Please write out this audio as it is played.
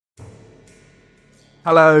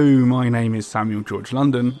Hello, my name is Samuel George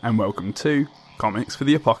London, and welcome to Comics for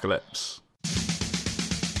the Apocalypse.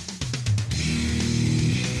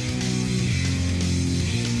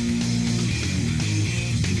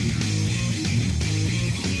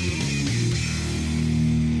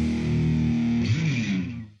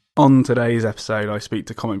 On today's episode, I speak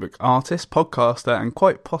to comic book artist, podcaster, and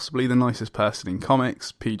quite possibly the nicest person in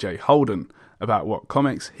comics, PJ Holden, about what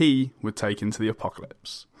comics he would take into the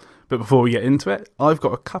apocalypse. But before we get into it, I've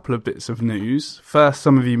got a couple of bits of news. First,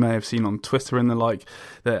 some of you may have seen on Twitter and the like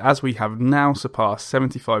that as we have now surpassed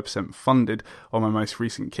 75% funded on my most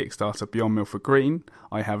recent Kickstarter, Beyond Milford Green,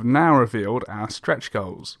 I have now revealed our stretch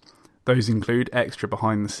goals. Those include extra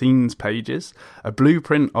behind-the-scenes pages, a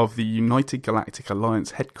blueprint of the United Galactic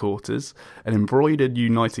Alliance headquarters, an embroidered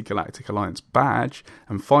United Galactic Alliance badge,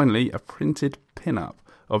 and finally a printed pin-up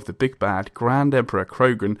of the big bad Grand Emperor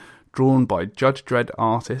Krogan, drawn by Judge Dredd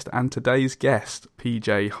artist and today's guest,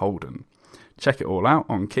 PJ Holden. Check it all out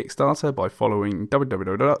on Kickstarter by following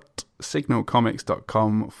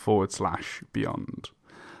www.signalcomics.com/beyond.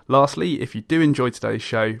 Lastly, if you do enjoy today's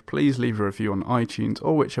show, please leave a review on iTunes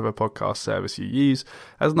or whichever podcast service you use,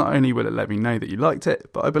 as not only will it let me know that you liked it,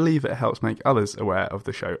 but I believe it helps make others aware of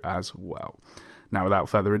the show as well. Now, without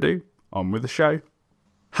further ado, on with the show.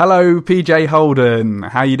 Hello, PJ Holden.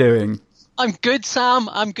 How you doing? I'm good, Sam.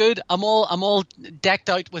 I'm good. I'm all decked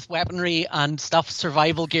out with weaponry and stuff,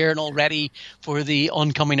 survival gear, and all ready for the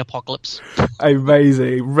oncoming apocalypse.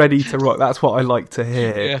 Amazing, ready to rock. That's what I like to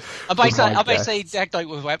hear. Yeah. If I say decked out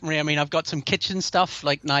with weaponry, I mean I've got some kitchen stuff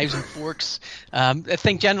like knives and forks. I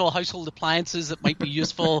think general household appliances that might be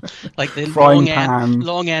useful, like the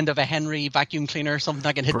long end of a Henry vacuum cleaner, something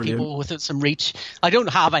that can hit people with some reach. I don't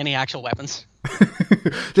have any actual weapons.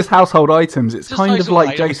 Just household items. It's just kind of like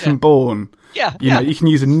items, Jason Bourne. Yeah, you know, you can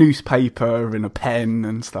use a newspaper and a pen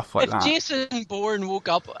and stuff like that. If Jason Bourne woke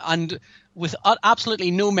up and with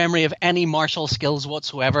absolutely no memory of any martial skills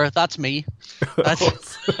whatsoever, that's me.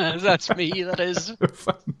 That's me, that is.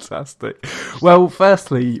 Fantastic. Well,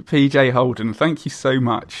 firstly, PJ Holden, thank you so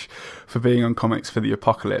much for being on Comics for the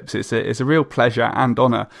Apocalypse. It's a real pleasure and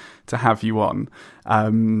honour to have you on.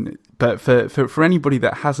 But for anybody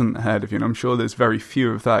that hasn't heard of you, and I'm sure there's very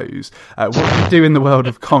few of those, what do you do in the world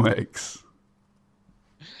of comics?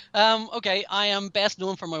 Okay, I am best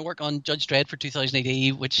known for my work on Judge Dredd for 2000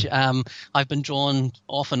 AD, which I've been drawing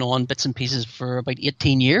off and on bits and pieces for about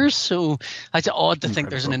 18 years. So it's odd to think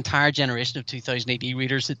there's an entire generation of 2000 AD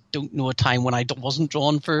readers that don't know a time when I wasn't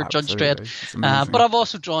drawn for Judge Dredd. But I've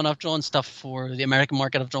also drawn stuff for the American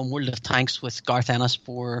market. I've drawn World of Tanks with Garth Ennis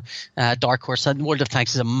for Dark Horse. And World of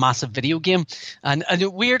Tanks is a massive video game. And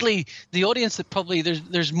weirdly, the audience that probably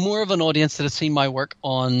there's more of an audience that has seen my work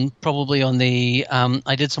on the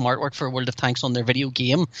I did some artwork for World of Tanks on their video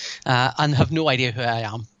game and have no idea who I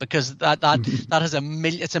am, because that has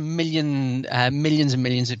millions and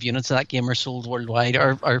millions of units of that game are sold worldwide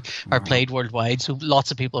or played worldwide, so lots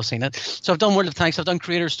of people have seen it. So I've done World of Tanks, I've done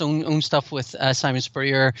Creators Own stuff with Simon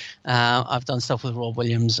Spurrier, I've done stuff with Rob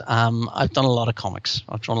Williams, I've done a lot of comics.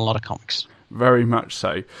 I've drawn a lot of comics. Very much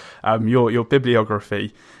so. Your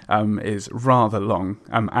bibliography is rather long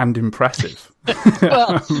and impressive.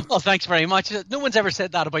 well, thanks very much. No one's ever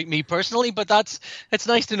said that about me personally, but it's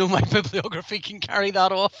nice to know my bibliography can carry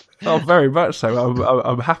that off. Oh, very much so.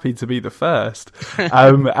 I'm happy to be the first.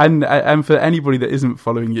 And for anybody that isn't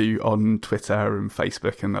following you on Twitter and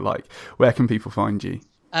Facebook and the like, where can people find you?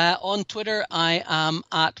 On Twitter, I am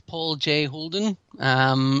at Paul J. Holden,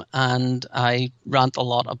 and I rant a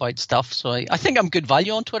lot about stuff. So I think I'm good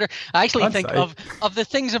value on Twitter. I actually think of the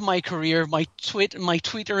things of my career, my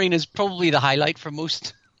tweetering is probably the highlight for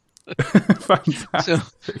most. Fantastic. So,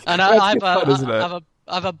 and I have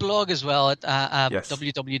a blog as well at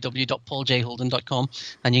www.pauljholden.com,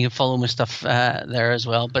 and you can follow my stuff there as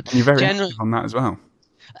well. But and you're very active on that as well.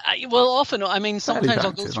 Often, I mean, sometimes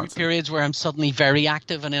I'll go through periods where I'm suddenly very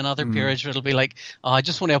active, and in other periods where it'll be like, I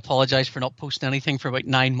just want to apologize for not posting anything for about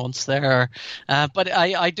 9 months there. But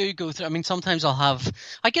I do go through, I mean, sometimes I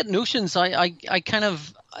get notions, I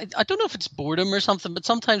don't know if it's boredom or something, but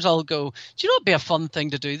sometimes I'll go, do you know it'd be a fun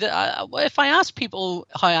thing to do? If I ask people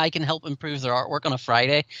how I can help improve their artwork on a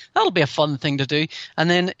Friday, that'll be a fun thing to do. And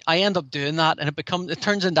then I end up doing that, and it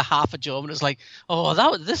turns into half a job, and it's like,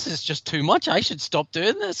 this is just too much. I should stop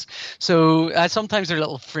doing this. So sometimes there are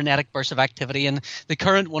little frenetic bursts of activity, and the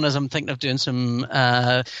current one is I'm thinking of doing some.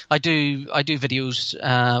 I do videos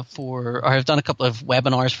or I've done a couple of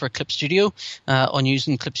webinars for Clip Studio on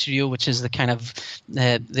using Clip Studio, which is the kind of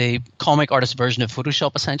the comic artist version of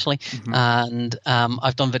Photoshop, essentially. And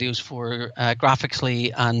I've done videos for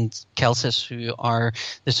Graphicsly and Kelsis, who are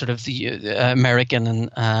the sort of the American and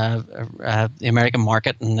the American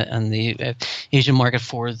market and the Asian market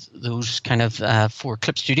for those kind of for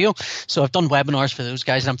Clip Studio. So I've done webinars for those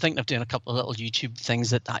guys, and I'm thinking of doing a couple of little YouTube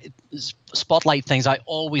things spotlight things I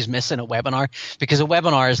always miss in a webinar, because a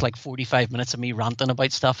webinar is like 45 minutes of me ranting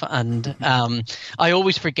about stuff, and I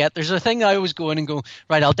always forget. There's a thing I always go in and go,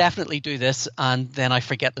 right, I'll definitely do this, and then I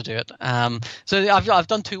forget to do it. So I've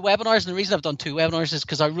done 2 webinars, and the reason I've done 2 webinars is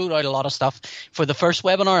because I wrote out a lot of stuff for the first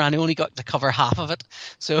webinar and I only got to cover half of it,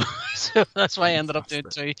 so that's why I ended up doing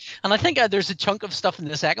 2. And I think there's a chunk of stuff in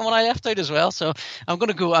the second one I left out as well, so I'm going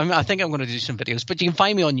to go, I think I'm going to do some videos, but you can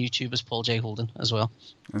find me on YouTube as Paul J. Holden as well.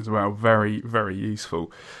 Very, very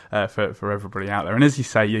useful for everybody out there. And as you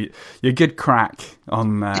say, you're good crack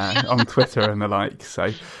on Twitter and the like.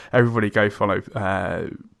 So everybody go follow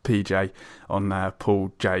PJ on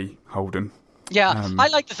Paul J. Holden. Yeah, I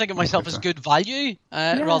like to think of myself as good value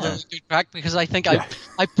rather than good crack, because I think I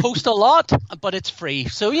post a lot, but it's free.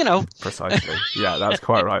 So, Precisely. Yeah, that's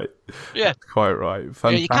quite right. Yeah. That's quite right.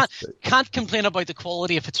 Fantastic. Yeah, you can't complain about the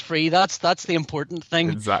quality if it's free. That's the important thing.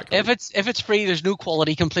 Exactly. If it's free, there's no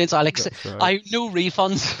quality complaints. No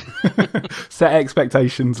refunds. Set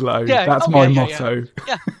expectations low. Yeah. That's my motto.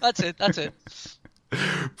 Yeah, that's it.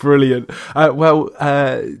 Brilliant.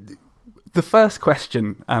 The first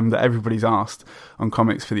question that everybody's asked on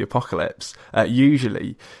Comics for the Apocalypse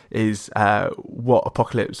usually is what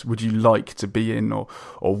apocalypse would you like to be in, or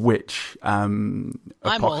which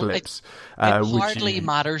apocalypse it hardly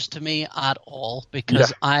matters to me at all,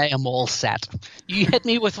 because I am all set. You hit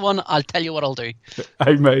me with one, I'll tell you what I'll do.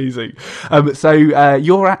 Amazing. So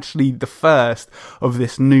you're actually the first of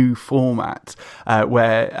this new format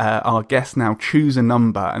where our guests now choose a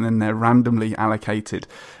number and then they're randomly allocated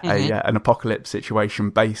an apocalypse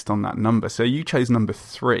situation based on that number. So you chose number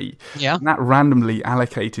 3. Yeah. And that randomly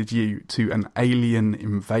allocated you to an alien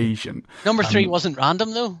invasion. Number 3 wasn't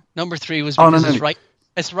random though. Number 3 was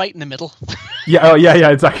it's right in the middle. Yeah,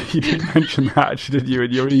 exactly. You did mention that, actually, didn't you,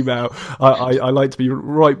 in your email? I like to be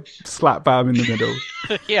right slap bam in the middle.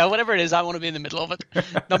 Yeah, whatever it is, I want to be in the middle of it.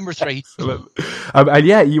 Number 3.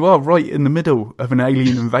 And you are right in the middle of an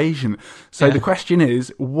alien invasion. So the question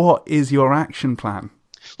is, what is your action plan?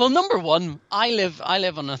 Well, number 1, I live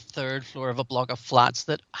on the 3rd floor of a block of flats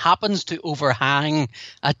that happens to overhang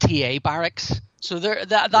a TA barracks. So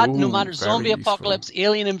no matter zombie apocalypse,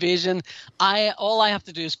 alien invasion, all I have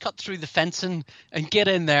to do is cut through the fencing and get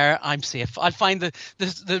in there. I'm safe. I'll find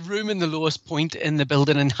the room in the lowest point in the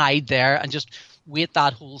building and hide there and just wait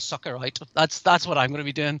that whole sucker out. That's what I'm going to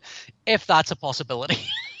be doing, if that's a possibility.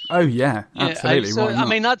 Oh yeah, absolutely. So I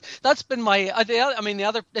mean that's been my. The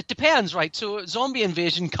other. It depends, right? So zombie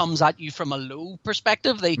invasion comes at you from a low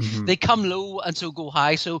perspective. They come low and so go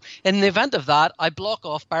high. So in the event of that, I block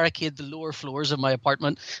off, barricade the lower floors of my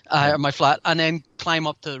apartment or my flat, and then climb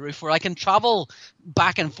up to the roof where I can travel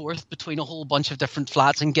back and forth between a whole bunch of different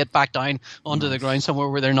flats and get back down onto the ground somewhere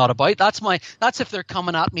where they're not about. That's if they're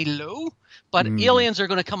coming at me low. But aliens are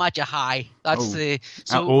going to come at you high. That's at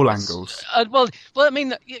all angles. Well, I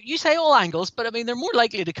mean, you say all angles, but I mean they're more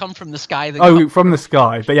likely to come from the sky than from the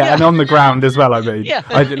sky. But and on the ground as well. I mean,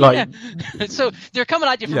 So they're coming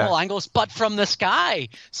at you from all angles, but from the sky.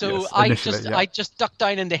 So I just duck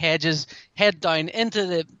down into hedges, head down into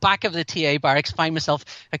the back of the TA barracks, find myself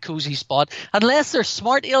a cozy spot. Unless they're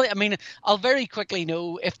smart aliens, I mean, I'll very quickly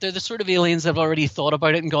know if they're the sort of aliens that have already thought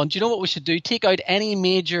about it and gone, do you know what we should do? Take out any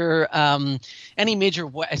major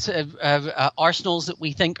arsenals that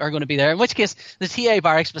we think are going to be there. In which case, the TA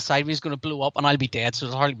barracks beside me is going to blow up and I'll be dead. So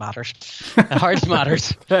it hardly matters.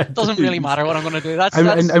 It doesn't really matter what I'm going to do.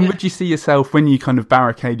 And would you see yourself, when you kind of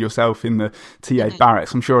barricade yourself in the TA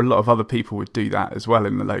barracks? I'm sure a lot of other people would do that as well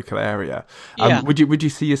in the local area. Would you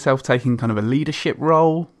see yourself taking kind of a leadership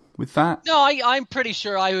role with that? No, I'm pretty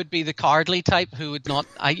sure I would be the cowardly type who would not,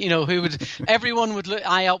 everyone would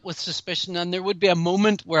eye up with suspicion, and there would be a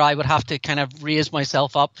moment where I would have to kind of raise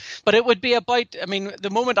myself up. But it would be the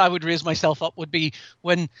moment I would raise myself up would be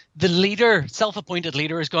when the leader, self-appointed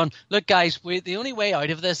leader, is gone, look guys, the only way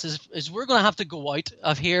out of this is we're going to have to go out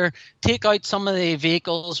of here, take out some of the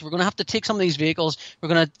vehicles, we're going to have to take some of these vehicles, we're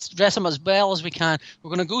going to dress them as well as we can, we're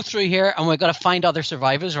going to go through here and we've got to find other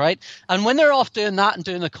survivors, right? And when they're off doing that and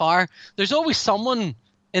doing the car, there's always someone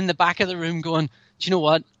in the back of the room going, do you know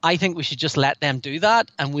what? I think we should just let them do that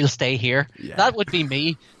and we'll stay here. Yeah. That would be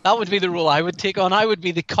me. That would be the role I would take on. I would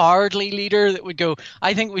be the cowardly leader that would go,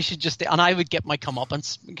 I think we should just stay. And I would get my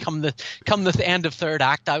comeuppance. Come the end of third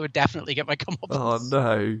act, I would definitely get my comeuppance. Oh,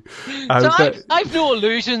 no. So I've no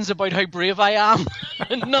illusions about how brave I am.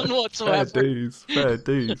 None whatsoever. Fair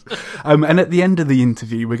dues. And at the end of the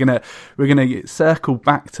interview, we're gonna circle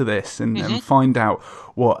back to this and find out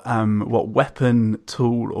what weapon,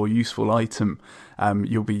 tool, or useful item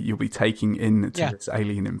you'll be taking into this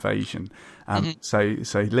alien invasion.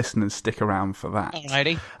 So listeners, stick around for that.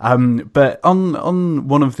 Alrighty. But on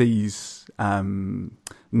one of these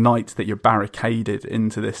nights that you're barricaded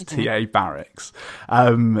into this TA barracks,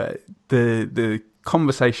 the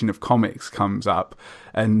conversation of comics comes up,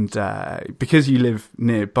 and because you live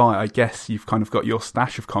nearby, I guess you've kind of got your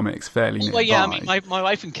stash of comics fairly nearby. Well, yeah, I mean, my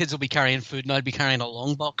wife and kids will be carrying food, and I'll be carrying a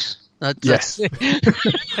long box. Yes. So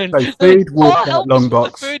food, water, long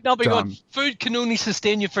box. Food, I'll be going, food can only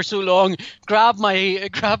sustain you for so long. Grab my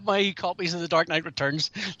copies of The Dark Knight Returns.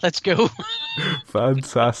 Let's go.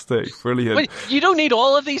 Fantastic. Brilliant. Wait, you don't need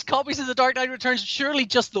all of these copies of The Dark Knight Returns, surely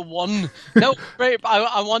just the one. No, right,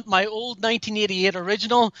 I want my old 1988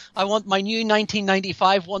 original. I want my new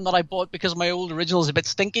 1995 one that I bought because my old original is a bit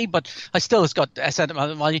stinky, but it's got a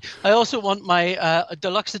sentimental value. I also want my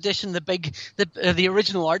deluxe edition, the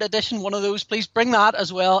original art edition. One of those, please bring that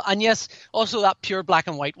as well. And yes, also that pure black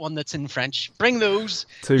and white one that's in French. Bring those.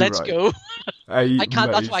 Let's go. I can't.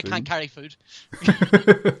 That's why I can't carry food.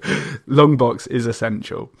 Long box is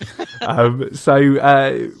essential.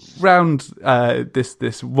 So round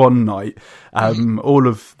this one night, all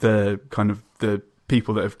of the kind of the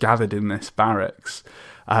people that have gathered in this barracks.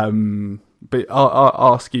 But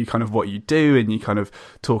I'll ask you kind of what you do, and you kind of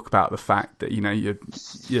talk about the fact that you're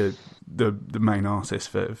the main artist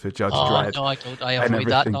for Judge Dredd. No, I don't. I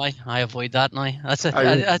avoid that now. That's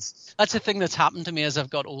a thing that's happened to me as I've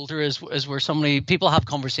got older. Is where so many people have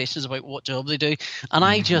conversations about what job they do, and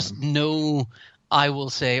I just know. I will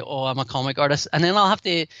say, I'm a comic artist. And then I'll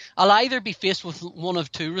either be faced with one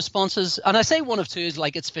of two responses. And I say one of two is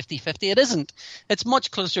like it's 50-50. It isn't. It's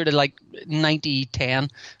much closer to like 90-10.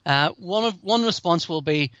 One response will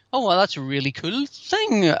be, oh, well, that's a really cool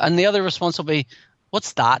thing. And the other response will be,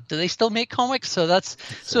 what's that? Do they still make comics? So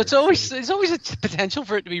it's always a potential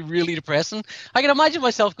for it to be really depressing. I can imagine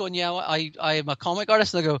myself going, yeah, I am a comic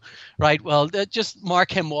artist, and I go, right, well, just mark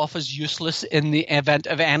him off as useless in the event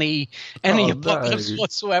of any apocalypse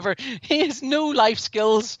whatsoever. He has no life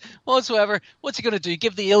skills whatsoever. What's he going to do?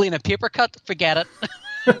 Give the alien a paper cut? Forget it.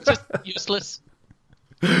 Just useless.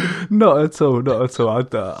 Not at all.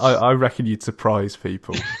 I reckon you'd surprise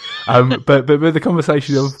people. But the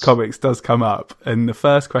conversation of comics does come up, and the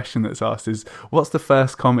first question that's asked is, what's the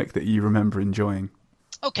first comic that you remember enjoying?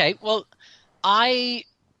 Okay, well, I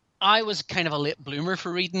was kind of a late bloomer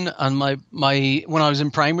for reading, and my when I was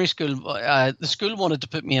in primary school, the school wanted to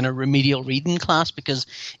put me in a remedial reading class because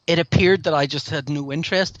it appeared that I just had no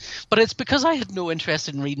interest. But it's because I had no interest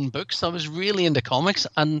in reading books. I was really into comics,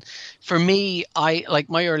 and for me,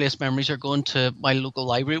 my earliest memories are going to my local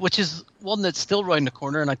library, which is one that's still round the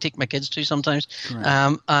corner, and I take my kids to sometimes.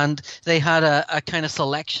 Right. And they had a kind of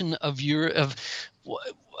selection of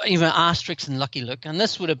even Asterix and Lucky Luke, and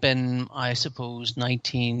this would have been, I suppose,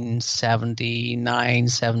 1979,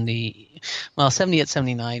 78,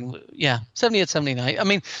 79. Yeah, 78, 79. I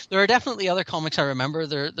mean, there are definitely other comics I remember.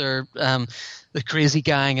 They're the Crazy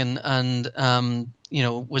Gang and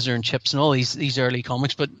Whizzer and Chips and all these early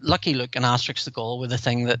comics. But Lucky Luke and Asterix the Gaul were the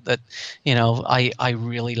thing that I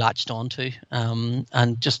really latched onto.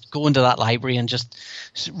 And just going to that library and just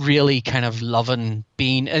really kind of loving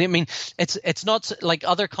being. I mean, it's not like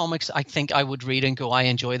other comics I think I would read and go, I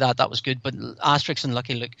enjoy that. That was good. But Asterix and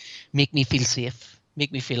Lucky Luke make me feel safe.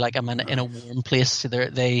 Make me feel like I'm in a warm place. So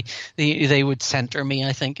they would center me,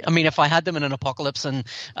 I think. I mean, if I had them in an apocalypse and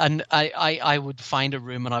I would find a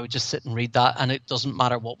room and I would just sit and read that, and it doesn't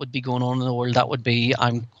matter what would be going on in the world,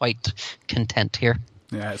 I'm quite content here.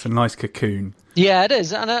 Yeah, it's a nice cocoon. Yeah, it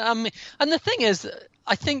is. And the thing is,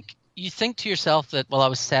 I think you think to yourself that, well, I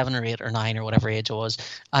was 7 or 8 or 9 or whatever age I was,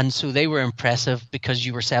 and so they were impressive because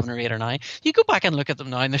you were 7 or 8 or 9. You go back and look at them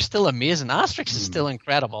now, and they're still amazing. Asterix is still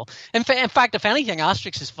incredible. In fact, if anything,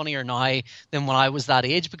 Asterix is funnier now than when I was that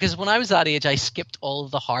age, because when I was that age, I skipped all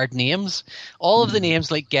of the hard names. All of the names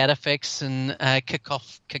like Getafix and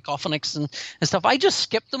Cacophonix and stuff. I just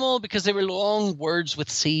skipped them all because they were long words with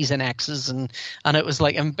C's and X's, and it was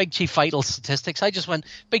like, and Big Chief Vital Statistics. I just went,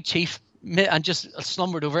 Big Chief, and just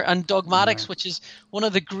slumbered over. And dogmatics, which is one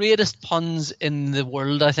of the greatest puns in the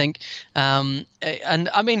world, I think. And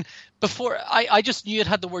I mean, before I just knew it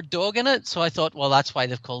had the word dog in it, so I thought, well, that's why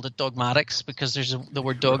they've called it dogmatics, because there's the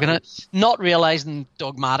word dog in it. Not realizing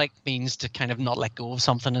dogmatic means to kind of not let go of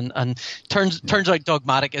something, and turns out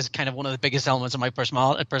dogmatic is kind of one of the biggest elements of my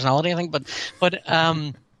personality, I think. But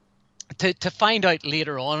to find out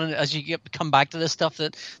later on, as you come back to this stuff,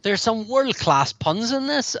 that there's some world-class puns in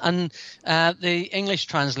this, and the English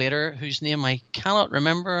translator, whose name I cannot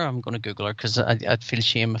remember, I'm going to Google her because I'd feel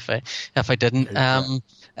shame if I didn't.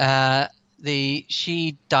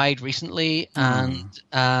 She died recently,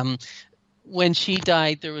 and when she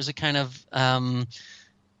died, there was a kind of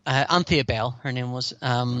Anthea Bell, her name was.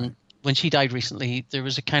 When she died recently, there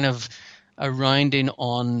was a kind of a rounding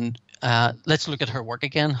on. Let's look at her work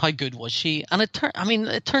again. How good was she? And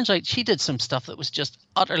it turns out she did some stuff that was just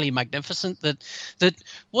utterly magnificent. That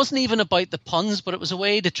wasn't even about the puns, but it was a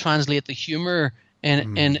way to translate the humor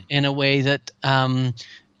in a way that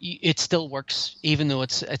it still works, even though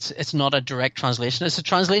it's not a direct translation. It's a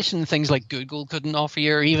translation things like Google couldn't offer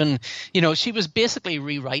you, or even she was basically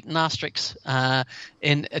rewriting Asterix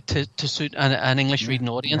to suit an English reading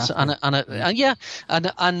audience,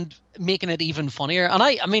 and making it even funnier. And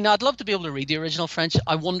I mean, I'd love to be able to read the original French.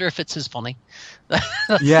 I wonder if it's as funny.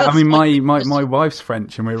 Yeah, I mean, my wife's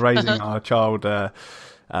French, and we're raising our child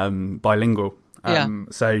bilingual.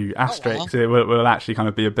 So Asterix will actually kind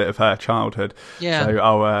of be a bit of her childhood. Yeah. So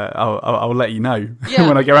I'll let you know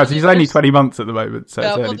when I get around. She's only 20 months at the moment, so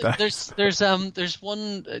it's early days.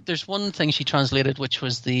 There's one thing she translated, which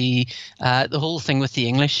was the whole thing with the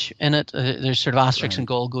English in it. There's sort of Asterix and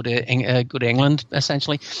Gaul go to England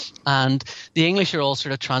essentially, and the English are all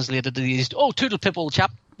sort of translated to these toodle pip old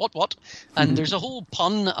chap. What? And there's a whole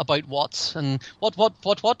pun about what's and what,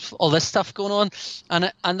 all this stuff going on.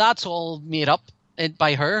 And that's all made up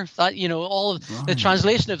by her. That, all of the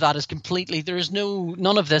translation of that is completely, there's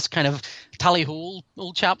none of this kind of tally-ho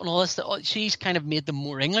old chap and all this. She's kind of made them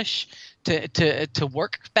more English to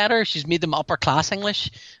work better. She's made them upper class English,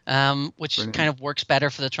 which kind of works better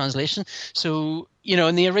for the translation. So,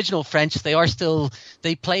 in the original French, they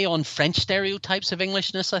play on French stereotypes of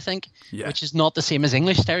Englishness, I think, which is not the same as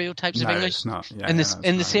English stereotypes of English. It's not. Yeah,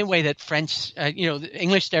 in the same way that French, the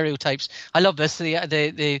English stereotypes. I love this.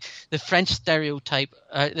 The French stereotype,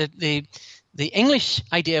 the English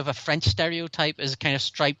idea of a French stereotype is a kind of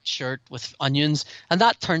striped shirt with onions, and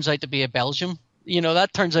that turns out to be a Belgium.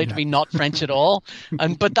 That turns out to be not French at all.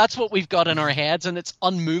 But that's what we've got in our heads, and it's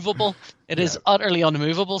unmovable. It is utterly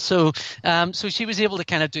unmovable. So she was able to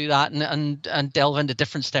kind of do that and delve into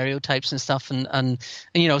different stereotypes and stuff. And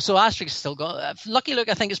so Asterix still got Lucky Luke.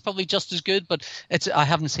 I think is probably just as good, but I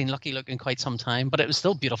haven't seen Lucky Luke in quite some time. But it was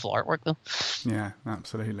still beautiful artwork, though. Yeah,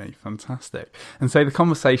 absolutely fantastic. And so the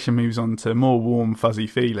conversation moves on to more warm, fuzzy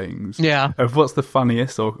feelings. Yeah. Of what's the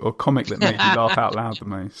funniest or comic that made you laugh out loud the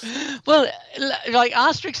most? Well, like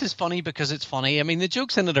Asterix is funny because it's funny. I mean, the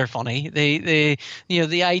jokes in it are funny.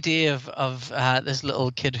 The idea of this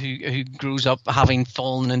little kid who grows up having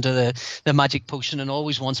fallen into the magic potion and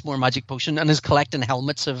always wants more magic potion and is collecting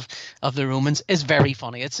helmets of the Romans is very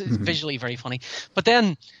funny. It's visually very funny. But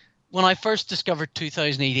then when I first discovered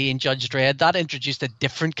 2000 AD and Judge Dredd, that introduced a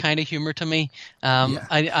different kind of humor to me.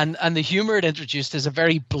 And the humor it introduced is a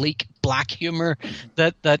very bleak black humor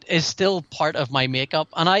that is still part of my makeup.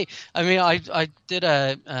 And I did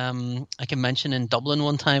I can mention in Dublin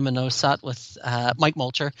one time, and I was sat with Mike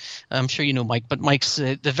Mulcher. I'm sure you know Mike, but Mike's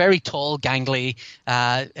the very tall, gangly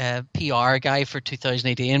PR guy for 2000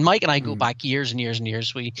 AD. And Mike and I go back years and years and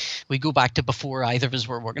years. We go back to before either of us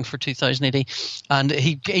were working for 2000 AD. And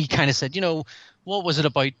he kind of said, what was it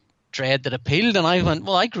about Dredd that appealed? And I went,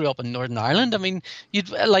 well, I grew up in Northern Ireland. I mean, now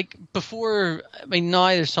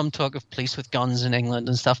there's some talk of police with guns in England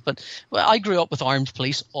and stuff, but I grew up with armed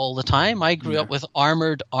police all the time. I grew up with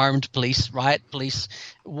armed police, riot police,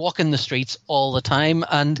 walking the streets all the time.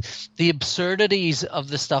 And the absurdities of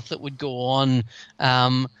the stuff that would go on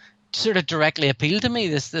sort of directly appealed to me.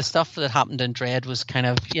 The stuff that happened in Dredd was kind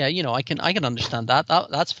of, I can understand that.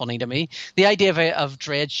 That's funny to me. The idea of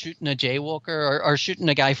Dredd shooting a jaywalker or shooting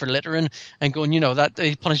a guy for littering and going, that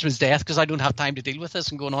the punishment's death because I don't have time to deal with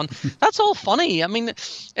this and going on. That's all funny. I mean,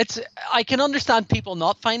 I can understand people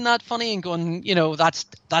not find that funny and going,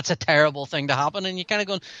 that's a terrible thing to happen. And you're kind of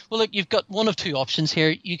going, well, look, you've got one of two options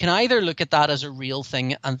here. You can either look at that as a real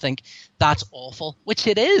thing and think that's awful, which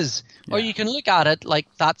it is, or you can look at it like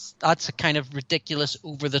that's a kind of ridiculous,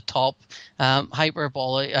 over the top,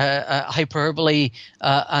 hyperbole,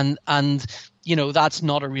 and that's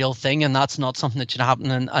not a real thing, and that's not something that should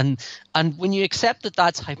happen. And when you accept that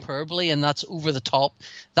that's hyperbole and that's over the top,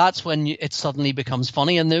 that's when it suddenly becomes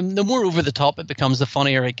funny. And the more over the top it becomes, the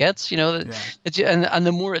funnier it gets. And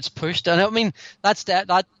the more it's pushed. And I mean, that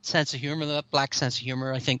sense of humor, that black sense of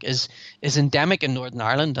humor, I think is endemic in Northern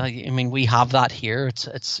Ireland. I mean, we have that here.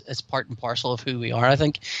 It's part and parcel of who we are, I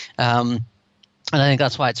think. And I think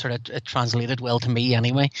that's why it translated well to me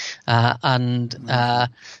anyway. So I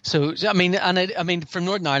mean, from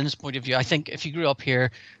Northern Ireland's point of view, I think if you grew up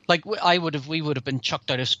here, like we would have been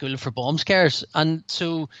chucked out of school for bomb scares, and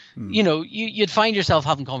so you'd find yourself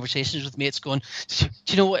having conversations with mates, going, "Do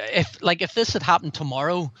you know, if this had happened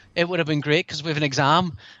tomorrow, it would have been great because we have an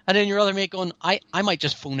exam," and then your other mate going, "I might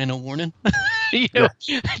just phone in a warning."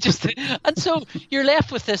 And so you're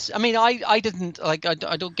left with this. I mean, I didn't I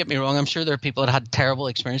don't get me wrong. I'm sure there are people that had terrible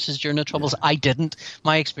experiences during the Troubles. I didn't.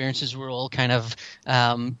 My experiences were all kind of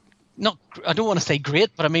not. I don't want to say great,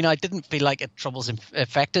 but I mean, I didn't feel like Troubles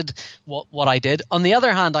affected what I did. On the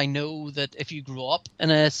other hand, I know that if you grew up in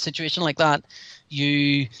a situation like that,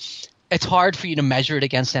 it's hard for you to measure it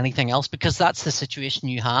against anything else because that's the situation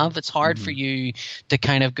you have. It's hard for you to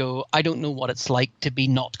kind of go, I don't know what it's like to be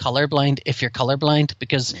not colorblind if you're colorblind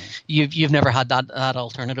because you've never had that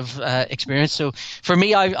alternative experience. So for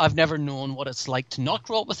me, I've never known what it's like to not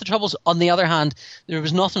grow up with the Troubles. On the other hand, there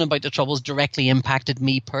was nothing about the Troubles directly impacted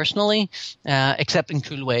me personally, except in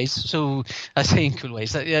cool ways. So I say in cool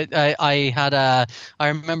ways. I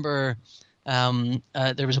remember.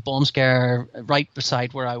 There was a bomb scare right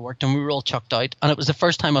beside where I worked, and we were all chucked out. And it was the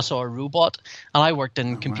first time I saw a robot, and I worked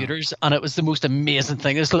in computers, and it was the most amazing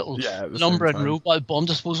thing. This little lumbering robot, bomb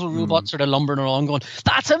disposal robot, sort of lumbering around, going,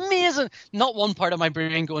 "That's amazing!" Not one part of my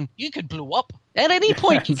brain going, "You could blow up at any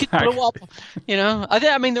point. You could blow up."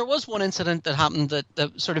 I mean, there was one incident that happened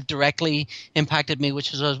that sort of directly impacted me,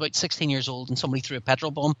 which was I was about 16 years old, and somebody threw a petrol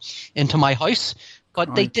bomb into my house.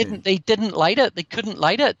 But they didn't light it. They couldn't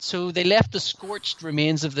light it, so they left the scorched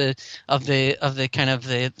remains of the kind of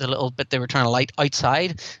the little bit they were trying to light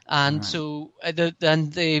outside. And so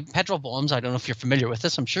the petrol bombs. I don't know if you're familiar with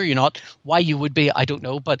this. I'm sure you're not. Why you would be, I don't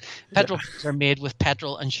know. But petrol bombs are made with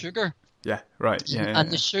petrol and sugar. Yeah, right.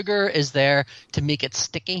 The sugar is there to make it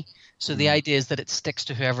sticky. So the idea is that it sticks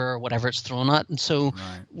to whoever or whatever it's thrown at. And so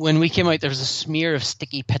when we came out, there was a smear of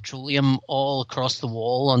sticky petroleum all across the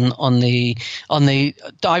wall on the.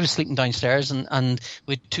 I was sleeping downstairs and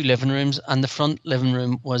we had two living rooms, and the front living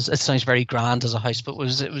room was. It sounds very grand as a house, but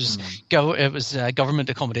it was government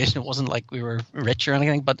accommodation. It wasn't like we were rich or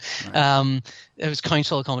anything, but it was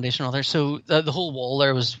council accommodation rather. So the whole wall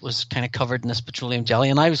there was kind of covered in this petroleum jelly,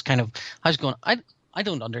 and I was going, I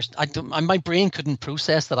don't understand. My brain couldn't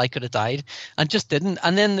process that I could have died, and just didn't.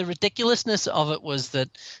 And then the ridiculousness of it was that,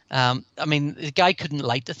 I mean, the guy couldn't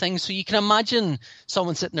light the thing. So you can imagine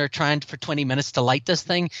someone sitting there trying for 20 minutes to light this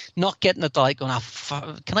thing, not getting it to light, going,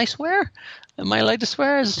 can I swear? Am I allowed to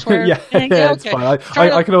swear? Is swear? Yeah, it's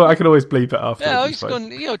fine. I can always bleep it after. Yeah, I was going,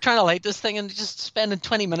 trying to light this thing and just spending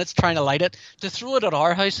 20 minutes trying to light it, to throw it at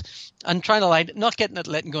our house and trying to light it, not getting it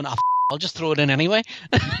lit and going, I'll just throw it in anyway.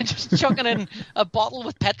 Just chucking in a bottle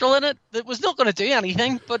with petrol in it that was not going to do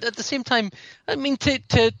anything. But at the same time, I mean,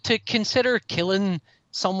 to consider killing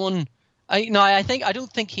someone. I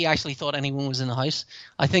don't think he actually thought anyone was in the house.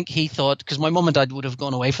 I think he thought, because my mum and dad would have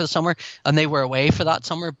gone away for the summer, and they were away for that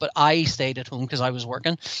summer, but I stayed at home because I was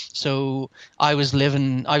working. So I was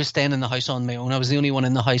staying in the house on my own. I was the only one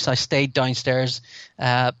in the house. I stayed downstairs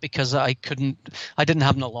because I didn't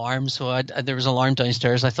have an alarm, so there was an alarm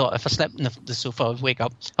downstairs. I thought if I slept in the sofa, I would wake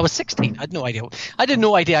up. I was 16. I had no idea. I had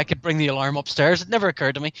no idea I could bring the alarm upstairs. It never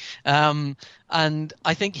occurred to me. And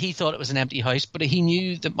I think he thought it was an empty house, but he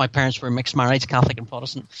knew that my parents were mixed marriage, Catholic and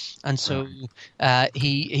Protestant, and so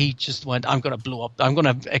he just went, "I'm going to blow up. I'm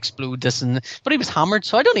going to explode this." But he was hammered,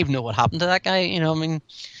 so I don't even know what happened to that guy. I mean,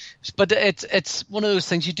 but it's one of those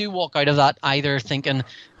things. You do walk out of that either thinking,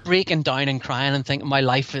 breaking down and crying and thinking,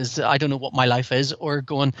 I don't know what my life is, or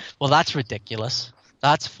going, well, that's ridiculous.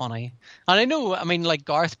 That's funny. And I know, I mean, like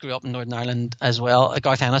Garth grew up in Northern Ireland as well,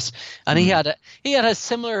 Garth Ennis, and he had a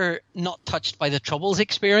similar not touched by the Troubles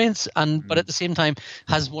experience, but at the same time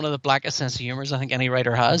has one of the blackest sense of humours I think any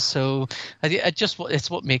writer has. So it's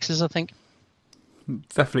what makes us, I think.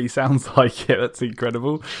 Definitely sounds like it. That's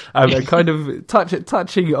incredible. And kind of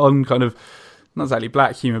touching on kind of not exactly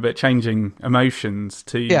black humour, but changing emotions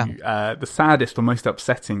to the saddest or most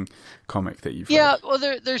upsetting comic that you've read. Yeah, well,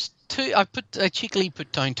 there's two. I cheekily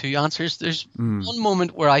put down two answers. There's one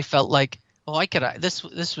moment where I felt like Oh, I could. This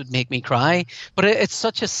would make me cry, but it's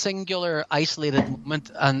such a singular, isolated moment,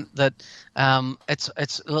 and that it's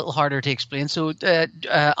a little harder to explain. So,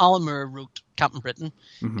 Alan Moore wrote Captain Britain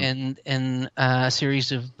in a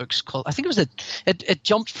series of books called. I think it was it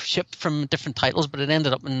jumped ship from different titles, but it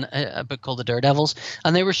ended up in a book called The Daredevils,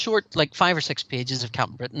 and they were short, like 5 or 6 pages of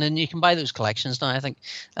Captain Britain, and you can buy those collections now, I think.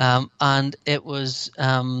 And it was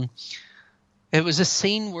a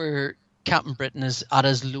scene where Captain Britain is at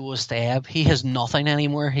his lowest ebb. He has nothing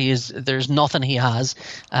anymore. There's nothing he has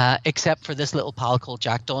except for this little pal called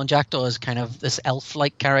Jackdaw. And Jackdaw is kind of this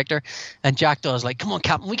elf-like character. And Jackdaw is like, "Come on,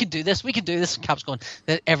 Captain, we can do this. We can do this." And Cap's going,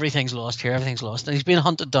 "Everything's lost here. Everything's lost." And he's being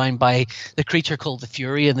hunted down by the creature called the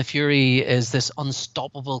Fury. And the Fury is this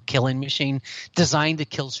unstoppable killing machine designed to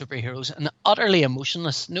kill superheroes and utterly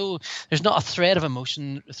emotionless. No, there's not a thread of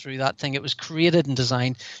emotion through that thing. It was created and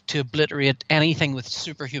designed to obliterate anything with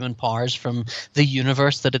superhuman powers from the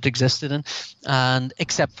universe that it existed in, and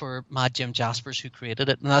except for Mad Jim Jaspers, who created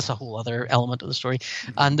it, and that's a whole other element of the story.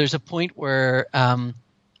 And there's a point where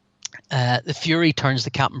the Fury turns to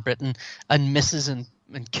Captain Britain and misses and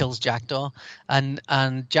kills Jackdaw, and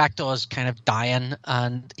Jackdaw's kind of dying,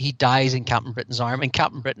 and he dies in Captain Britain's arm, and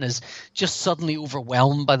Captain Britain is just suddenly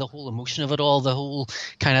overwhelmed by the whole emotion of it all, the whole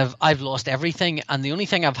kind of, I've lost everything, and the only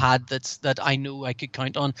thing I've had that I know I could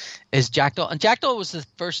count on is Jackdaw. And Jackdaw was the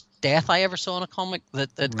first death I ever saw in a comic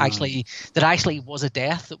that actually was a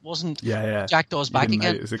death. It wasn't Jackdaw's back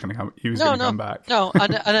again. Is it going to come? He was going to come back. No,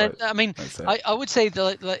 and I mean, I would say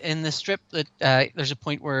that in the strip that there's a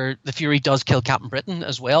point where the Fury does kill Captain Britain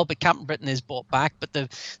as well, but Captain Britain is brought back. But the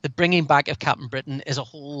bringing back of Captain Britain is a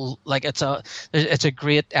whole, like, it's a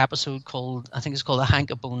great episode called, I think it's called A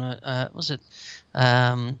Hank of Bone. Was it?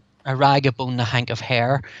 A Rag of Bone, a Hank of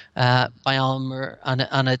Hair, by Alan Moore,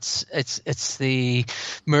 and it's the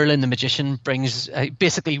Merlin the magician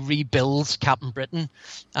basically rebuilds Captain Britain,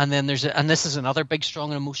 and then and this is another big,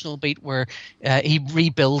 strong and emotional beat where he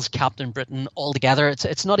rebuilds Captain Britain altogether.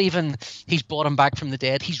 It's not even he's brought him back from the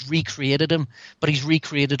dead; he's recreated him, but he's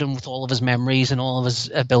recreated him with all of his memories and all of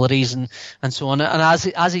his abilities and so on. And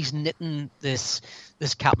as he's knitting this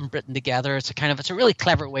Captain Britain together, it's a really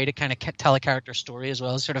clever way to kind of tell a character story as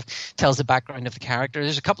well. It sort of tells the background of the character.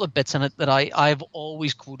 There's a couple of bits in it that I've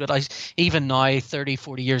always quoted. Even now, 30,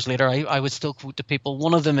 40 years later, I would still quote to people.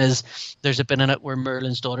 One of them is, there's a bit in it where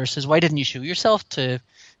Merlin's daughter says, "Why didn't you show yourself to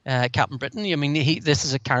Captain Britain?" I mean, this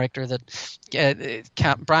is a character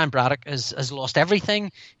that Brian Braddock has lost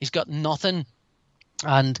everything. He's got nothing.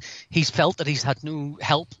 And he's felt that he's had no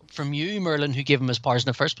help from you, Merlin, who gave him his powers in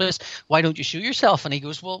the first place. Why don't you show yourself? And he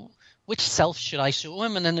goes, "Well, which self should I show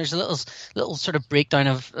him?" And then there's a little sort of breakdown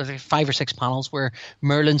of 5 or 6 panels where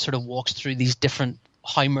Merlin sort of walks through these different,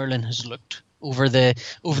 how Merlin has looked over the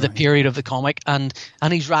period of the comic, and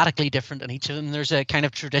he's radically different in each of them. There's a kind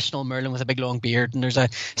of traditional Merlin with a big long beard, and there's a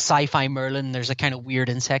sci-fi Merlin, there's a kind of weird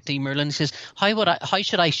insecty Merlin. He says, how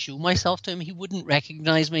should I show myself to him? He wouldn't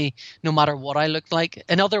recognize me no matter what I looked like.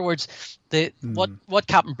 In other words, what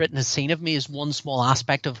Captain Britain has seen of me is one small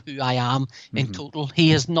aspect of who I am in total.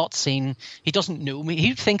 He has not seen, he doesn't know me.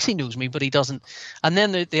 He thinks he knows me, but he doesn't. And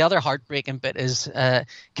then the other heartbreaking bit is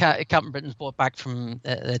Captain Britain's brought back from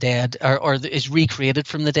the dead, or is recreated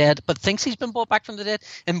from the dead, but thinks he's been brought back from the dead.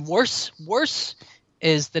 And worse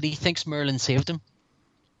is that he thinks Merlin saved him.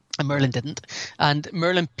 And Merlin didn't, and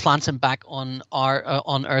Merlin plants him back on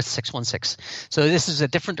Earth 616. So this is a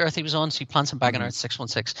different Earth he was on. So he plants him back on Earth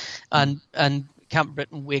 616, and Captain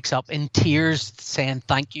Britain wakes up in tears, saying,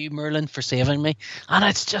 "Thank you, Merlin, for saving me." And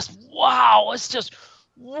it's just wow! It's just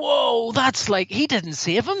whoa! That's like, he didn't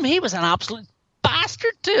save him. He was an absolute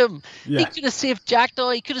bastard to him. Yeah. He could have saved Jackdaw.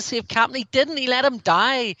 He could have saved Captain. He didn't. He let him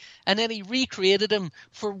die, and then he recreated him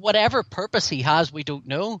for whatever purpose he has. We don't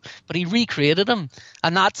know, but he recreated him,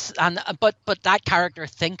 but that character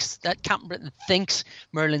thinks that Captain Britain thinks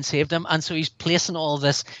Merlin saved him, and so he's placing all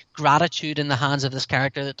this gratitude in the hands of this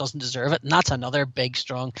character that doesn't deserve it, and that's another big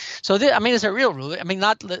strong. So it's a real rule. I mean,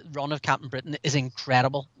 that run of Captain Britain is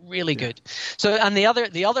incredible, really good. So, and the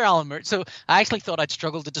other Alan Moore. So I actually thought I'd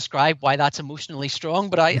struggle to describe why that's emotionally strong,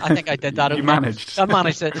 but I think I did that. I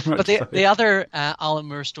managed it. But the other Alan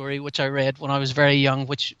Moore story, which I read when I was very young,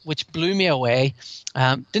 which blew me away,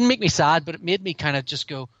 didn't make me sad, but it made me kind of just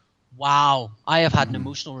go, wow, I have had an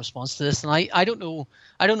emotional response to this. And I don't know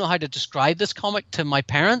how to describe this comic to my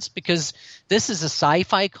parents, because this is a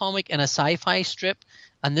sci-fi comic and a sci-fi strip,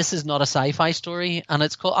 and this is not a sci-fi story, and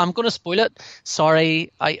it's called, I'm going to spoil it.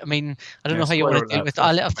 Sorry, I mean, I don't know how you want to deal with it.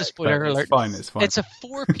 I'll have the spoiler alert. It's fine. It's a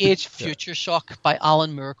 4-page future shock by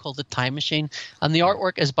Alan Moore called The Time Machine, and the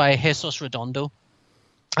artwork is by Jesus Redondo.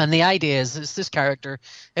 And the idea is this character,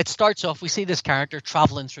 it starts off, we see this character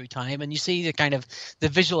traveling through time, and you see the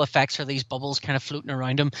visual effects are these bubbles kind of floating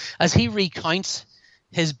around him as he recounts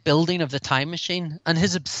his building of the time machine and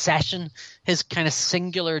his obsession, his kind of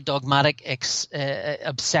singular dogmatic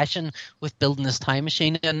obsession with building this time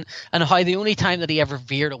machine, and how the only time that he ever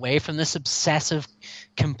veered away from this obsessive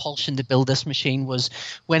compulsion to build this machine was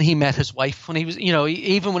when he met his wife. When he was,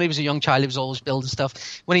 even when he was a young child, he was always building stuff.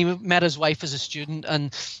 When he met his wife as a student,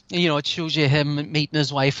 and it shows you him meeting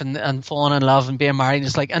his wife and falling in love and being married.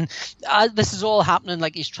 It's like, and this is all happening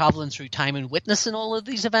like he's traveling through time and witnessing all of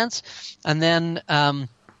these events, and then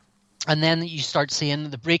you start seeing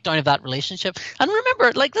the breakdown of that relationship. And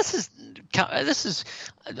remember, like this is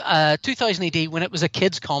 2000 AD when it was a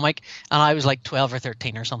kid's comic, and I was like 12 or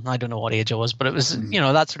 13 or something. I don't know what age I was, but it was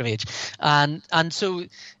that sort of age. And so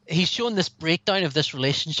he's showing this breakdown of this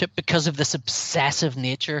relationship because of this obsessive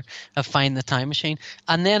nature of finding the time machine.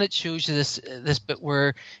 And then it shows you this bit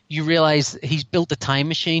where you realize he's built a time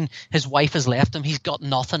machine. His wife has left him. He's got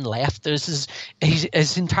nothing left. His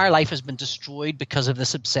entire life has been destroyed because of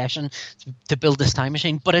this obsession to build this time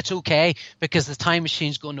machine. But it's okay because the time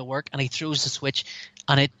machine's going to work, and he throws the switch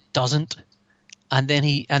and it doesn't. And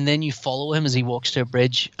then you follow him as he walks to a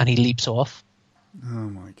bridge and he leaps off. Oh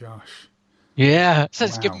my gosh. Yeah, so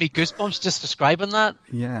it's giving me goosebumps just describing that.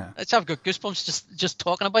 Yeah, I've got goosebumps just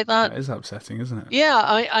talking about that. That is upsetting, isn't it? Yeah,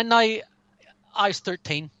 I was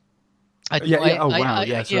 13. Really.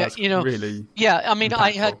 Yeah, I mean,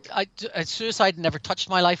 impactful. Suicide never touched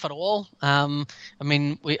my life at all. I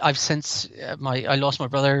mean, I lost my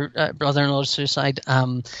brother-in-law to suicide.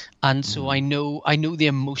 And so I know the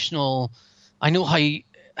emotional. I know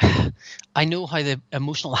how the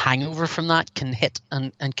emotional hangover from that can hit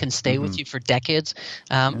and can stay with you for decades.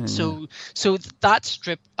 So that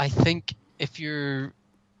strip, I think, if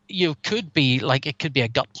could be like, it could be a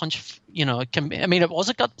gut punch. It can be. I mean, it was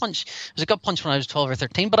a gut punch. It was a gut punch when I was 12 or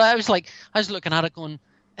 13. But I was looking at it going,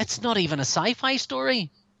 it's not even a sci-fi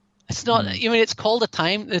story. It's not. I mean, it's called the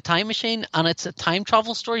time machine, and it's a time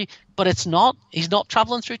travel story, but it's not. He's not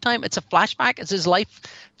traveling through time. It's a flashback. It's his life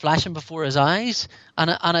flashing before his eyes,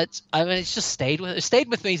 and it's just stayed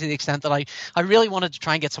with me to the extent that I really wanted to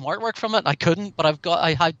try and get some artwork from it. I couldn't, but I'm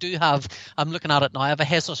looking at it now. I have a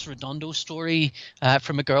Jesus Redondo story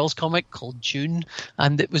from a girl's comic called June,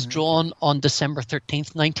 and it was drawn on December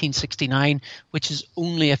 13th, 1969, which is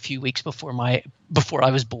only a few weeks before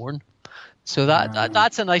I was born. So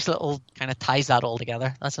that's a nice little kind of ties that all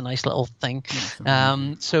together. That's a nice little thing.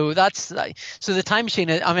 So the time machine.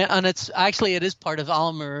 I mean, and it is part of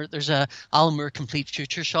Alan Moore. There's a Alan Moore Complete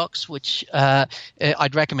Future Shocks, which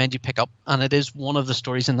I'd recommend you pick up, and it is one of the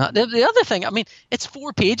stories in that. The other thing, I mean, it's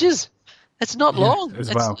 4 pages. It's not long.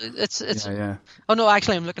 It's Oh no,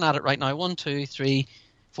 actually, I'm looking at it right now. 1, 2, 3,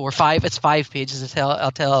 4, 5. It's 5 pages. I'll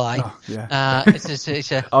tell a lie. Oh, yeah.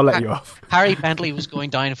 I'll let you off. Harry Bentley was going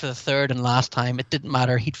down for the third and last time. It didn't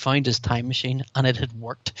matter. He'd found his time machine, and it had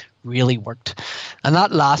worked. Really worked. And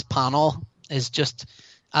that last panel is just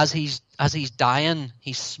as he's dying,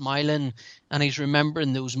 he's smiling, and he's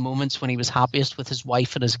remembering those moments when he was happiest with his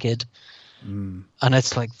wife and his kid. And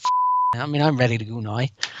it's like, I mean, I'm ready to go now.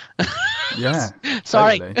 Yeah.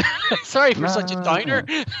 Sorry. Totally. Sorry for such a downer.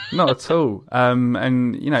 Not at all.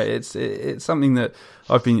 And it's something that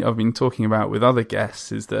I've been talking about with other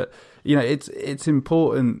guests, is that it's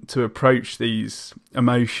important to approach these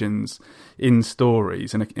emotions in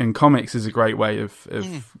stories, and comics is a great way of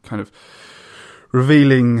kind of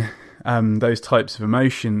revealing those types of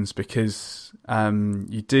emotions, because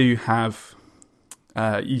you do have.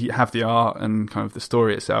 You have the art and kind of the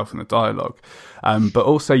story itself and the dialogue, but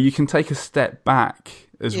also you can take a step back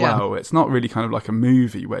as well. It's not really kind of like a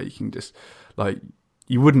movie where you can just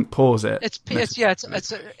you wouldn't pause it. It's you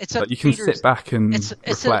can sit back and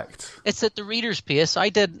reflect. It's at the reader's pace. I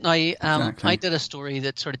did a story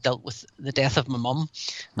that sort of dealt with the death of my mum,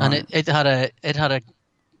 and it had a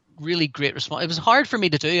really great response. It was hard for me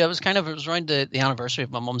to do. It was around the anniversary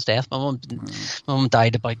of my mum's death. My mum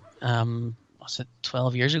died about was it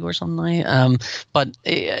 12 years ago or something now? But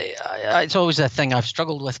it's always a thing I've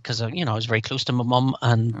struggled with, because I was very close to my mum,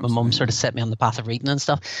 and my mum sort of set me on the path of reading and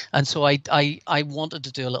stuff. And so I wanted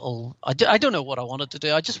to do a little. I don't know what I wanted to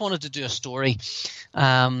do. I just wanted to do a story,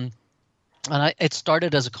 and it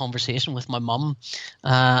started as a conversation with my mum,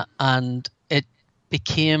 and it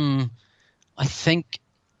became, I think.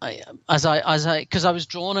 Because I was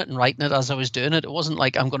drawing it and writing it as I was doing it. It wasn't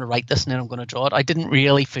like I'm going to write this and then I'm going to draw it. I didn't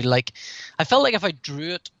really feel like. I felt like if I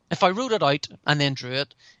wrote it out and then drew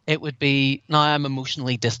it, it would be, now I'm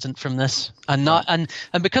emotionally distant from this, and not and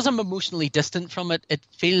because I'm emotionally distant from it, it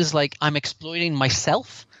feels like I'm exploiting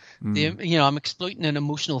myself. I'm exploiting an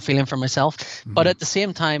emotional feeling for myself, but at the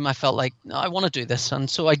same time, I felt like I want to do this, and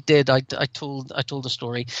so I did. I told a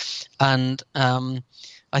story, and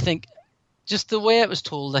I think just the way it was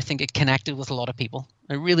told, I think it connected with a lot of people.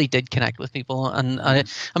 It really did connect with people, and I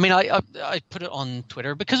put it on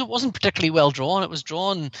Twitter because it wasn't particularly well drawn. It was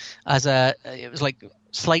drawn as it was like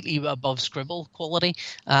slightly above scribble quality,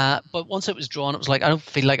 but once it was drawn, it was like I don't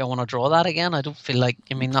feel like I want to draw that again. I don't feel like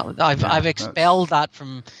I've expelled that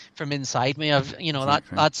from inside me.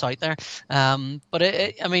 That's out there. But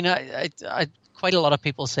I quite a lot of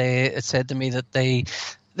people said to me that they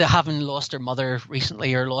having lost their mother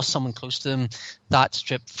recently or lost someone close to them, that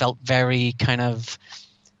strip felt very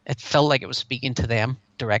it felt like it was speaking to them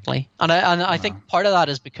directly. And I think part of that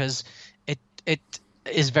is because it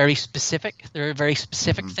is very specific. There are very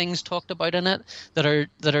specific things talked about in it that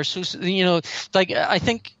are so, like I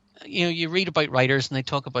think, you read about writers and they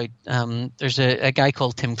talk about there's a guy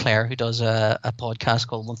called Tim Clare who does a podcast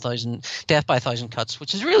called 1000 Death by 1,000 Cuts,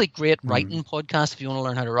 which is a really great writing podcast if you want to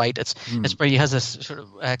learn how to write. It's where he has this sort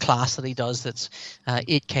of class that he does that's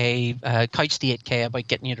 8K couched to 8K about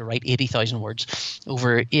getting you to write 80,000 words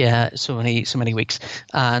over so many weeks.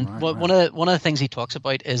 And one of the things he talks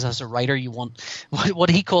about is, as a writer, you want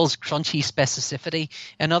what he calls crunchy specificity.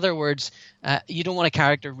 In other words, you don't want a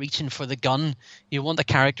character reaching for the gun. You want the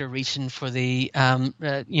character reaching for the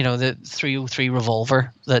the 303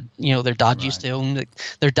 revolver that their dad used to own, that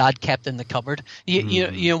their dad kept in the cupboard.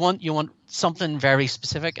 You want something very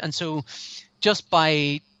specific, and so just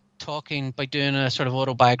by doing a sort of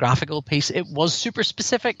autobiographical piece, it was super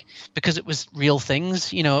specific because it was real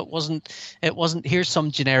things. It wasn't here's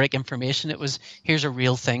some generic information. It was here's a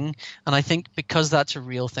real thing. And I think because that's a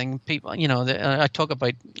real thing, people, I talk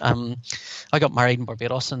about, I got married in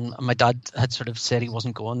Barbados and my dad had sort of said he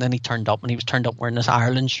wasn't going. Then he turned up, and he was turned up wearing this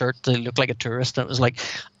Ireland shirt to look like a tourist. And it was like,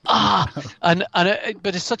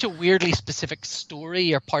 but it's such a weirdly specific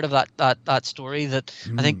story, or part of that story, that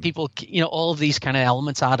I think people, all of these kind of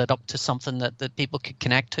elements added up to something that people could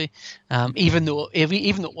connect to, even though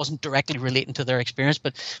it wasn't directly relating to their experience.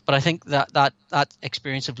 But I think that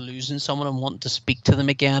experience of losing someone and wanting to speak to them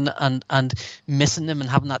again and missing them and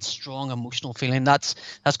having that strong emotional feeling, that's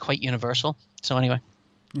quite universal. So anyway.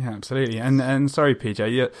 Yeah, absolutely. And sorry,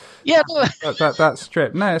 PJ. Yeah. That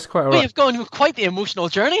strip. No, it's quite all right. We've gone quite the emotional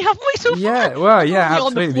journey, haven't we? So far? Yeah. Well, yeah,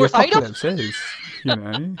 absolutely. The apocalypse is.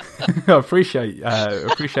 I appreciate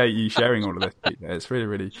you sharing all of this, PJ. It's really,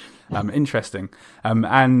 really interesting.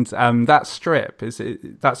 And that strip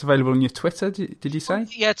that's available on your Twitter? Did you say?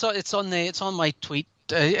 Yeah, it's on my tweet.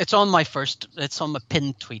 It's on my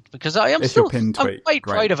pinned tweet, because I'm quite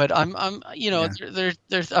proud of it. I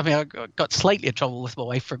got slightly in trouble with my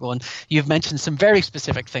wife for going, you've mentioned some very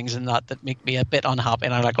specific things in that make me a bit unhappy,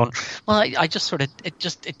 and I'm like going, well, I just sort of, it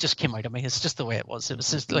just came out of me. It's just the way it was. It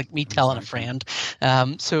was just like me telling a friend.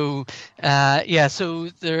 So there,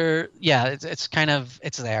 it's kind of,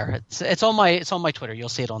 it's there. It's on my Twitter. You'll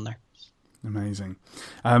see it on there. Amazing.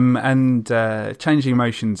 And changing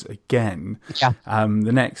emotions again. Yeah.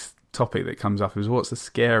 The next topic that comes up is, what's the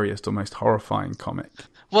scariest or most horrifying comic?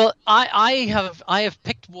 Well, I have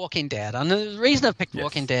picked Walking Dead, and the reason I've picked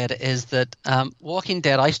Walking Dead is that Walking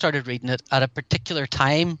Dead, I started reading it at a particular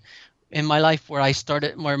time in my life where I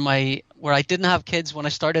didn't have kids when I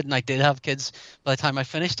started, and I did have kids by the time I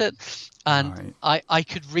finished it. And I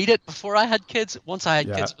could read it before I had kids. Once I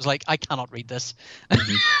had kids, it was like, I cannot read this.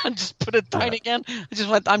 And just put it down again. I just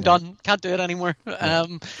went, I'm done. Can't do it anymore.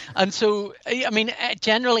 And so,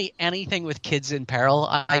 generally anything with kids in peril,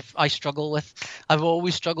 I struggle with. I've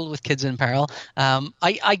always struggled with kids in peril.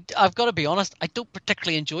 I've got to be honest, I don't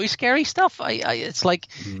particularly enjoy scary stuff. It's like,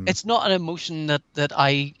 it's not an emotion that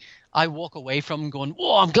I walk away from going,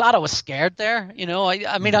 "Whoa, I'm glad I was scared there."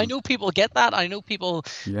 I know people get that. I know people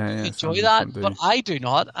enjoy that, but I do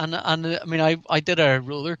not. And I did a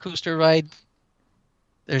roller coaster ride.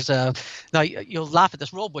 Now you'll laugh at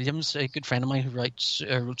this. Rob Williams, a good friend of mine who wrote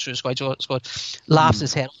Suicide Squad, laughs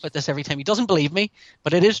his head off at this every time. He doesn't believe me,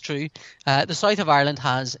 but it is true. The south of Ireland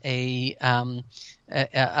has a kind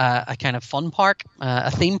of fun park,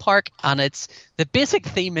 a theme park, and the basic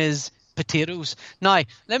theme is potatoes. Now,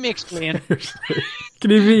 let me explain.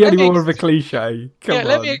 Can you be any more of a cliche? Come on.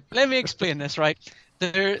 Let me explain this, right?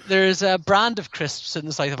 There's a brand of crisps in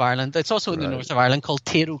the south of Ireland. It's also in the north of Ireland called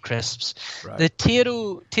Taro Crisps. Right. The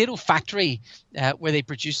Taro factory, where they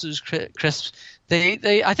produce those crisps,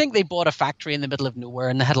 I think they bought a factory in the middle of nowhere,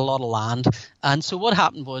 and they had a lot of land. And so what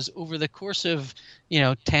happened was, over the course of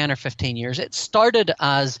 10 or 15 years, it started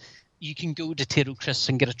as you can go to Tito Chris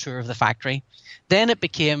and get a tour of the factory. Then it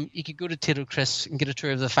became you could go to Tito Chris and get a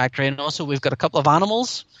tour of the factory, and also we've got a couple of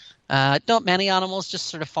animals. Not many animals, just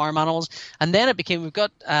sort of farm animals. And then it became we've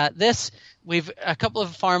got we've a couple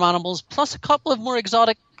of farm animals plus a couple of more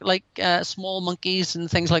exotic, like small monkeys and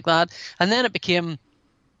things like that. And then it became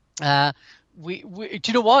we do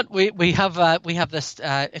you know what we have this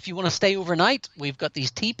if you want to stay overnight, we've got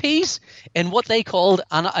these teepees in what they called,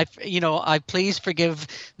 and I please forgive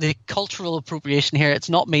the cultural appropriation here. It's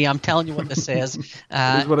not me. I'm telling you what this says.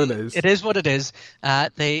 It is what it is. It is what it is.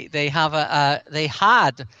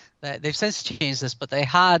 They've since changed this, but they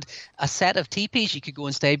had a set of teepees you could go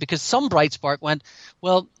and stay, because some bright spark went,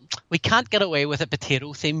 well, we can't get away with a potato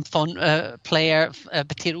themed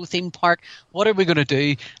potato themed park. What are we going to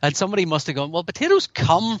do? And somebody must have gone, well, potatoes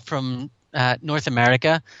come from North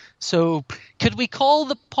America, so could we call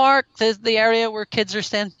the park, the area where kids are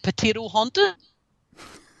staying, Potato Haunted?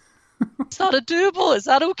 Is that doable? Is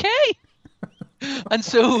that okay? And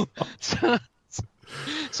so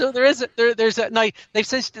there's a now they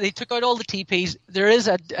took out all the teepees. There is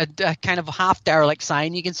a kind of half derelict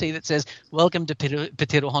sign you can see that says "Welcome to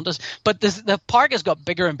Potato Hunters." But the park has got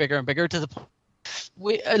bigger and bigger and bigger to the point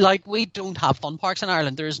we don't have fun parks in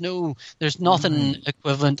Ireland. There's nothing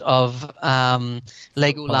equivalent of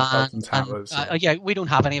Legoland. Yeah, we don't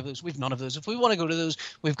have any of those. We've none of those. If we want to go to those,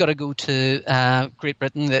 we've got to go to Great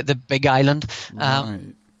Britain, the big island. Right.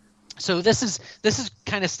 So this is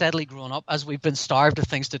kind of steadily grown up as we've been starved of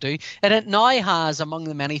things to do, and it now has, among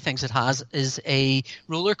the many things it has, is a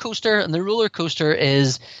roller coaster, and the roller coaster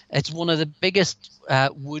it's one of the biggest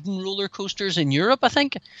wooden roller coasters in Europe, I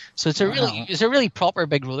think. So it's a really proper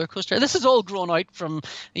big roller coaster. This is all grown out from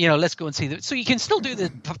let's go and see so you can still do the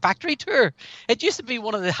factory tour. It used to be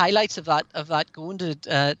one of the highlights of that going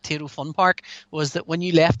to Tito Fun Park was that when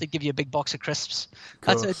you left they'd give you a big box of crisps.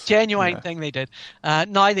 That's a genuine thing they did.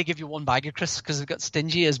 Now they give you one bag of crisps because they've got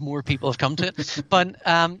stingy as more people have come to it. But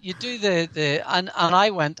you do and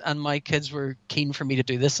I went, and my kids were keen for me to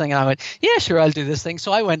do this thing, and I went, yeah, sure, I'll do this thing.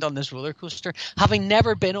 So I went on this roller coaster, having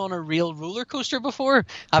never been on a real roller coaster before.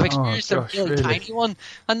 I've experienced a really tiny one,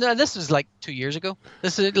 and this was like 2 years ago.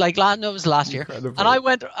 This is it was last year. And I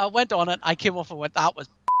went on it. I came off and went, that was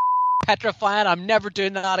petrifying. I'm never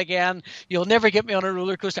doing that again. You'll never get me on a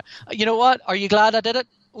roller coaster. You know what? Are you glad I did it?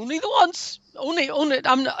 Only the once. Only. Do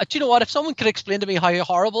you know what? If someone could explain to me how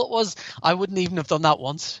horrible it was, I wouldn't even have done that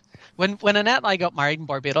once. When Annette and I got married in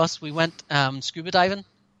Barbados, we went scuba diving.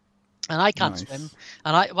 And I can't swim,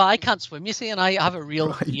 and I can't swim. You see, and I have a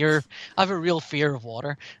real fear. I have a real fear of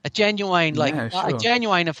water. A genuine,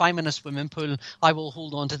 if I'm in a swimming pool, I will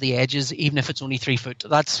hold on to the edges, even if it's only 3 foot.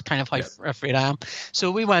 That's kind of how afraid I am.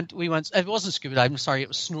 So we went. It wasn't scuba diving. Sorry, it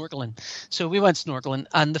was snorkeling. So we went snorkeling,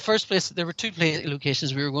 and the first place, there were two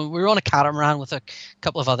locations we were going. We were on a catamaran with a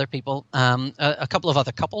couple of other people, a couple of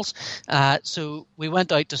other couples. So we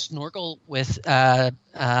went out to snorkel with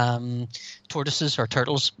tortoises or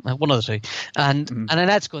turtles, one of the two, and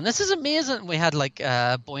Annette's going, this is amazing. We had like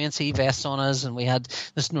buoyancy vests on us, and we had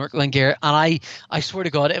the snorkeling gear, and I swear to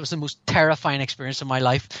God, it was the most terrifying experience of my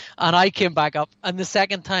life. And I came back up, and the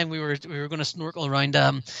second time we were going to snorkel around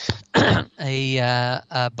a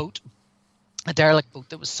boat, a derelict boat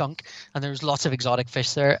that was sunk, and there was lots of exotic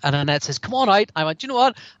fish there. And Annette says, come on out. I went, you know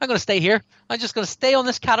what? I'm going to stay here. I'm just going to stay on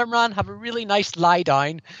this catamaran, have a really nice lie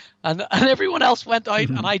down. And everyone else went out,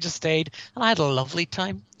 and I just stayed, and I had a lovely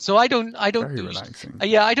time. So I don't do relaxing.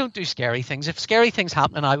 I don't do scary things. If scary things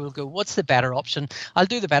happen, I will go, what's the better option? I'll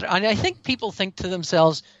do the better. And I think people think to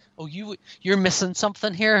themselves, oh, you're missing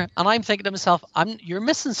something here. And I'm thinking to myself, you're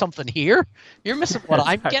missing something here. You're missing what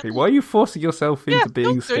I'm getting. Why are you forcing yourself into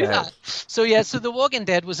being scared? Do that. So The Walking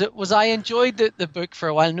Dead was I enjoyed the book for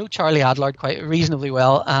a while. I know Charlie Adlard quite reasonably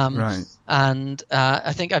well. Right. And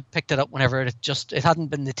I think I picked it up whenever it hadn't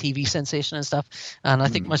been the TV sensation and stuff. And I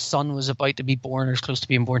think my son was about to be born or was close to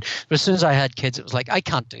being born. But as soon as I had kids, it was like, I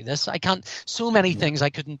can't do this. I can't. So many things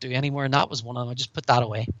I couldn't do anymore, and that was one of them. I just put that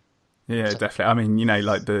away. Yeah, definitely. I mean,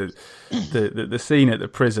 like the scene at the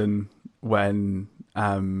prison when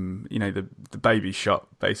the baby's shot,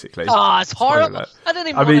 basically. Oh, it's horrible. I didn't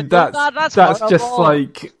even. I mean, that's horrible. Just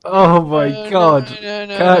like, oh my God,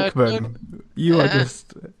 Kirkman, you are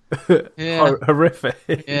just. Yeah.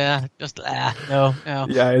 horrific. Yeah, just no.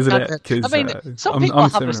 Yeah, isn't Can't it? do it. I Because mean, some people I'm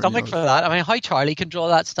have a similar in stomach yours. for that. I mean, how Charlie can draw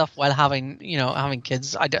that stuff while having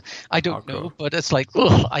kids, I Oh, don't know, cool. but it's like,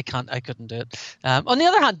 ugh, I couldn't do it. On the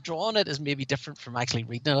other hand, drawing it is maybe different from actually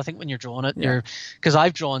reading it. I think when you're drawing it, Yeah. because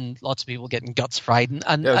I've drawn lots of people getting guts fried, and,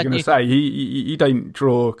 Yeah, I was and going to you, say you don't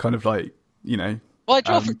draw kind of like you know well, I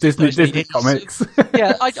draw for Disney 2000 AD, so comics.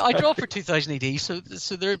 yeah, I draw for 2000 AD, so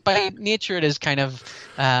there by nature it is kind of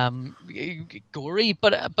gory,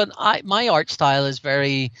 but my art style is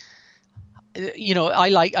very,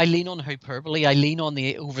 I lean on hyperbole. I lean on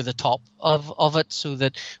the over the top of it, so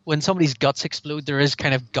that when somebody's guts explode, there is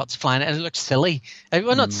kind of guts flying, and it looks silly.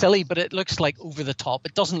 Well, not silly, but it looks like over the top.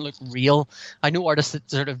 It doesn't look real. I know artists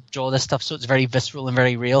that sort of draw this stuff, so it's very visceral and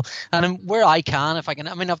very real. And where I can, if I can,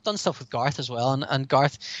 I mean, I've done stuff with Garth as well, and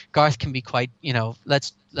Garth can be quite,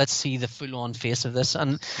 let's see the full on face of this,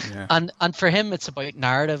 and Yeah. and for him, it's about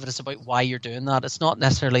narrative. It's about why you're doing that. It's not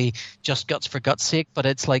necessarily just guts for guts' sake, but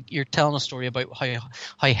it's like you're telling a story about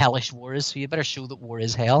how hellish war is. So you better show that war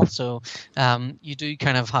is hell. So you do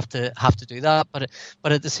kind of have to do that. But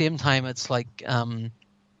at the same time, it's like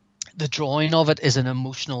the drawing of it is an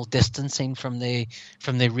emotional distancing from the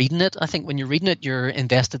reading it. I think when you're reading it, you're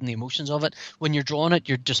invested in the emotions of it. When you're drawing it,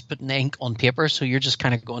 you're just putting ink on paper, so you're just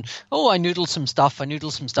kind of going, oh, I noodled some stuff, and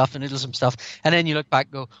then you look back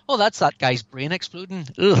and go, oh, that's that guy's brain exploding.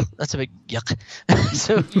 Ugh, that's a big yuck.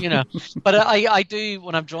 So but I do,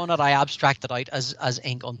 when I'm drawing it, I abstract it out as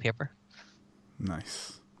ink on paper.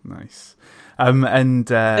 Nice. And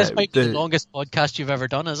this might be the longest podcast you've ever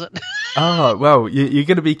done, is it? Oh well, you're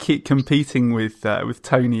going to be competing with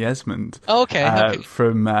Tony Esmond. Okay.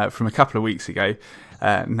 From a couple of weeks ago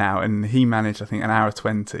now, and he managed, I think,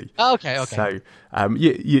 1:20. Okay. So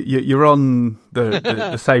you're on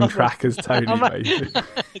the same track as Tony, basically.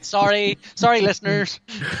 Sorry, listeners.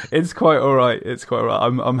 It's quite all right.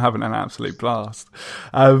 I'm having an absolute blast.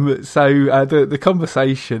 So the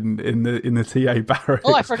conversation in the TA barracks.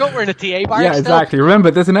 Oh, I forgot we're in a TA barracks. Yeah, exactly. Still. Remember,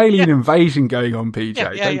 there's an alien invasion going on, PJ.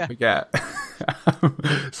 Don't forget.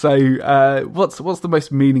 So, what's the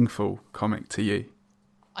most meaningful comic to you?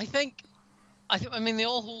 I mean, they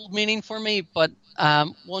all hold meaning for me, but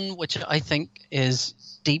one which I think is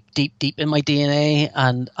deep in my DNA,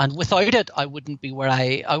 and without it, I wouldn't be who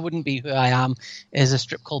I am, is a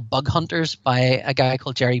strip called Bug Hunters by a guy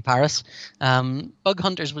called Jerry Paris. Bug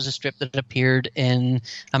Hunters was a strip that appeared in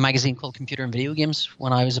a magazine called Computer and Video Games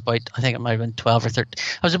when I was about, I think it might have been 12 or 13.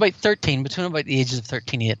 I was about 13, between about the ages of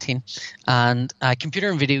 13 and 18. And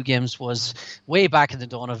Computer and Video Games was way back in the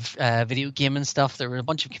dawn of video gaming stuff. There were a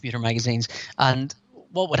bunch of computer magazines, and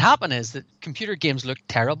what would happen is that computer games looked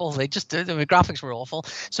terrible. The graphics were awful.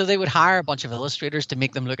 So they would hire a bunch of illustrators to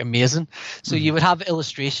make them look amazing. So you would have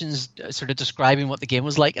illustrations sort of describing what the game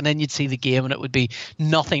was like, and then you'd see the game and it would be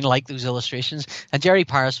nothing like those illustrations. And Jerry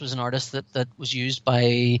Paris was an artist that was used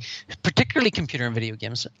by particularly computer and video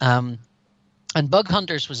games. And Bug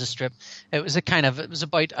Hunters was a strip. It was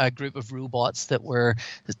about a group of robots that were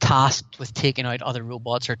tasked with taking out other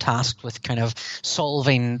robots, or tasked with kind of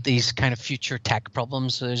solving these kind of future tech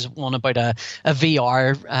problems. So there's one about a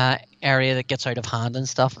VR area that gets out of hand and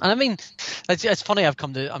stuff. And I mean, it's funny.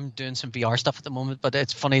 I'm doing some VR stuff at the moment, but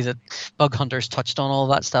it's funny that Bug Hunters touched on all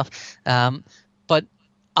that stuff. But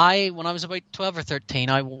when I was about 12 or 13,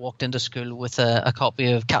 I walked into school with a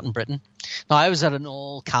copy of Captain Britain. Now, I was at an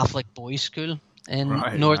all-Catholic boys' school in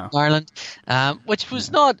Northern Ireland, which was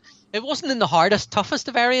it wasn't in the hardest, toughest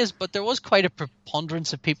of areas, but there was quite a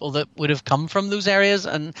preponderance of people that would have come from those areas,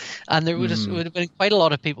 and there would have been quite a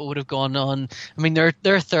lot of people would have gone on. I mean,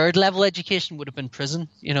 their third level education would have been prison.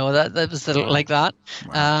 That was like that.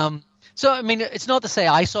 Wow. So, I mean, it's not to say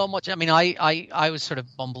I saw much. I mean, I was sort of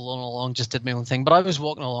bumbling along, just did my own thing, but I was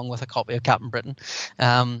walking along with a copy of Captain Britain.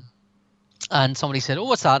 And somebody said, "Oh,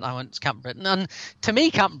 what's that?" And I went, "It's Captain Britain." And to me,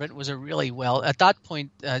 Captain Britain was at that point,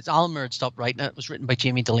 Alan Moore had stopped writing it. It was written by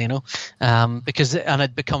Jamie Delano, and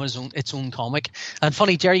had become its own comic. And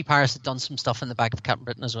funny, Jerry Paris had done some stuff in the back of Captain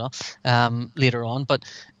Britain as well later on. But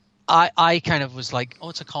I kind of was like, "Oh,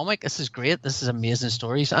 it's a comic. This is great. This is amazing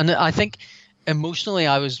stories." And I think emotionally,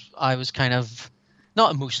 I was kind of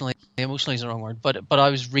not emotionally. Emotionally is the wrong word, but I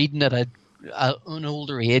was reading it at an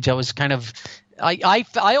older age. I was kind of. I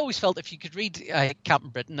always felt if you could read Captain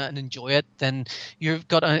Britain and enjoy it, then you've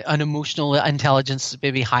got an emotional intelligence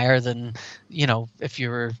maybe higher than if you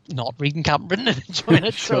were not reading Captain Britain and enjoying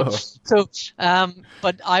it. Sure.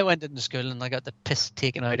 But I went into school and I got the piss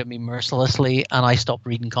taken out of me mercilessly, and I stopped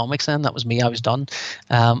reading comics. Then that was me. I was done.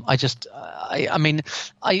 I mean,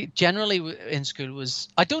 I generally in school was.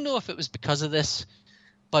 I don't know if it was because of this.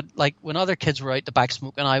 But like when other kids were out the back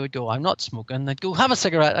smoking, I would go, I'm not smoking. They'd go, have a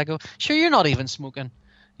cigarette. I go, sure, you're not even smoking.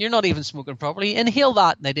 You're not even smoking properly. Inhale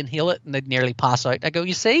that. And they'd inhale it and they'd nearly pass out. I go,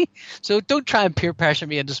 you see? So don't try and peer pressure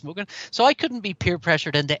me into smoking. So I couldn't be peer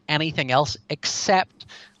pressured into anything else except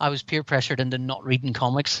I was peer pressured into not reading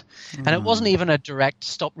comics. And it wasn't even a direct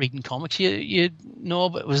stop reading comics. You know,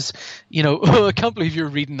 but it was, oh, I can't believe you're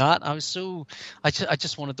reading that. I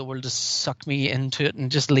just wanted the world to suck me into it and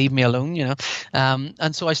just leave me alone,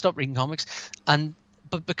 and so I stopped reading comics.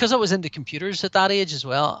 But because I was into computers at that age as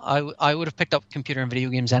well, I would have picked up computer and video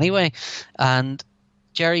games anyway. And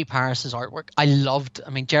Jerry Paris's artwork, I loved. I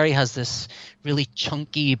mean, Jerry has this really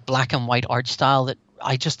chunky black and white art style that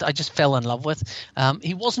I just fell in love with.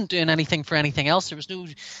 He wasn't doing anything for anything else.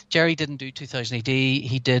 Jerry didn't do 2000 AD.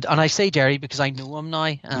 He did, and I say Jerry because I know him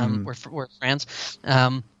now. We're friends.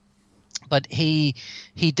 But he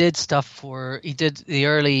did stuff he did the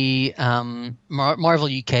early Marvel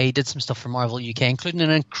UK. He did some stuff for Marvel UK, including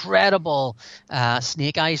an incredible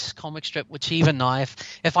Snake Eyes comic strip, which even now,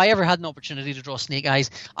 if I ever had an opportunity to draw Snake Eyes,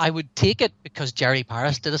 I would take it because Jerry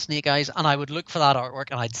Paris did a Snake Eyes, and I would look for that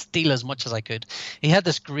artwork and I'd steal as much as I could. He had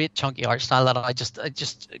this great chunky art style that I just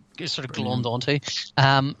sort of glommed onto.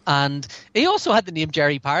 And he also had the name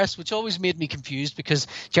Jerry Paris, which always made me confused because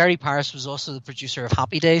Jerry Paris was also the producer of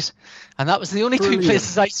Happy Days. And that was the only two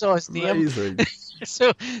places I saw his name. Amazing.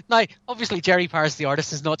 So now, obviously, Jerry Paris, the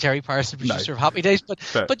artist, is not Jerry Paris, the producer of Happy Days.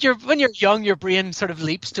 But when you're young, your brain sort of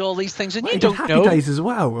leaps to all these things, and you don't know. Happy Days as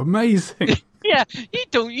well, amazing. Yeah,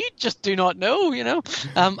 you just do not know.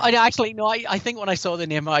 I actually no. I think when I saw the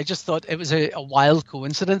name, I just thought it was a wild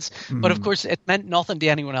coincidence. But of course, it meant nothing to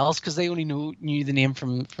anyone else because they only knew the name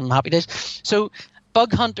from Happy Days. So.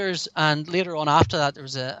 Bug Hunters, and later on after that, there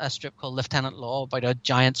was a strip called Lieutenant Law about a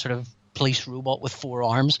giant sort of police robot with 4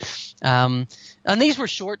 arms. And these were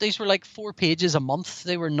short. These were like 4 pages a month.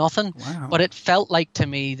 They were nothing. Wow. But it felt like to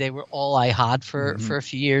me they were all I had for a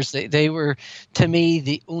few years. They were, to me,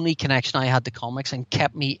 the only connection I had to comics and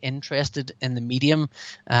kept me interested in the medium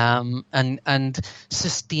and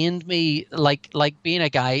sustained me like being a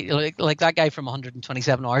guy, like that guy from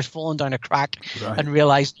 127 Hours falling down a crack and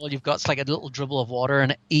realized all you've got is like a little dribble of water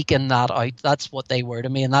and eking that out. That's what they were to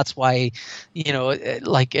me. And that's why,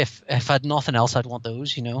 like if I had nothing else, I'd want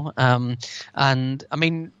those, And I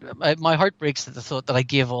mean, my heart breaks at the thought that I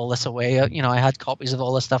gave all this away. I had copies of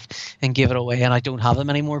all this stuff and gave it away, and I don't have them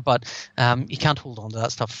anymore. But you can't hold on to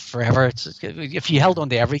that stuff forever. If you held on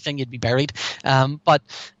to everything, you'd be buried. But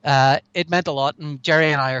it meant a lot. And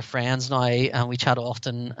Jerry and I are friends now, and we chat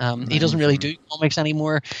often. He doesn't really do comics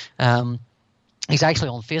anymore. He's actually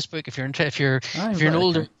on Facebook. If you're an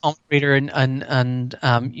older comic reader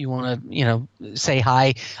and you want to say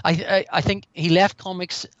hi, I think he left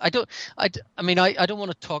comics. I don't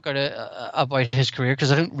want to talk about his career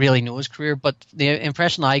because I don't really know his career. But the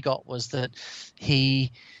impression I got was that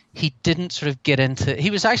he didn't sort of get into. He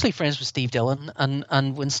was actually friends with Steve Dillon,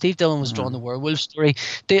 and when Steve Dillon was drawing the werewolf story,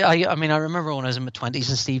 I remember when I was in my 20s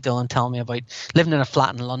and Steve Dillon telling me about living in a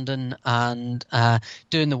flat in London and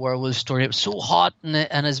doing the werewolf story. It was so hot,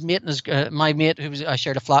 and his mate and my mate who I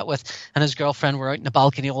shared a flat with and his girlfriend were out in the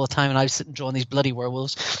balcony all the time, and I was sitting drawing these bloody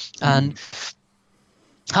werewolves. And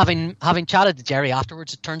having chatted to Jerry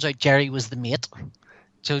afterwards, it turns out Jerry was the mate.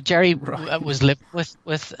 So Jerry was living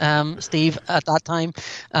with Steve at that time,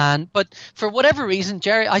 but for whatever reason,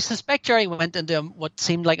 I suspect Jerry went into what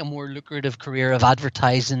seemed like a more lucrative career of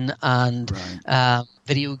advertising and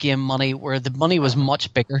video game money, where the money was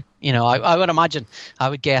much bigger. I would imagine, I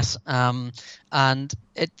would guess, and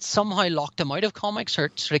it somehow locked him out of comics,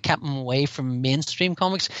 or sort of kept him away from mainstream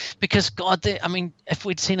comics. Because if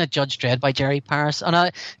we'd seen a Judge Dredd by Jerry Paris,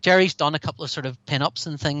 and Jerry's done a couple of sort of pin-ups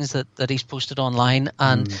and things that he's posted online,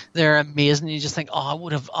 and they're amazing. You just think,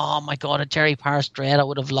 oh my God, a Jerry Paris Dredd, I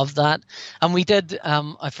would have loved that. And we did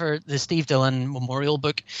for the Steve Dillon memorial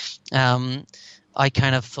book. I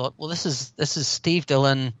kind of thought, well, this is Steve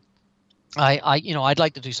Dillon. I'd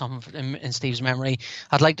like to do something in Steve's memory.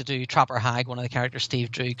 I'd like to do Trapper Hag, one of the characters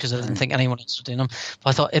Steve drew, because I didn't think anyone else was doing them. But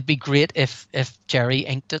I thought it'd be great if Jerry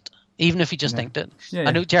inked it, even if he just inked it. Yeah,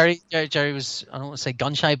 I know Jerry was, I don't want to say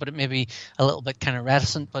gun shy, but maybe a little bit kind of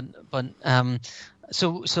reticent. But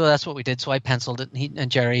so that's what we did. So I penciled it,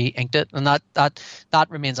 and Jerry inked it, and that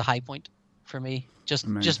remains a high point for me.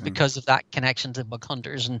 Just because of that connection to Bug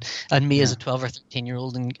Hunters and me as a 12 or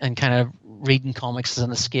 13-year-old and kind of reading comics as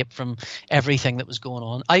an escape from everything that was going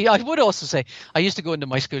on. I would also say I used to go into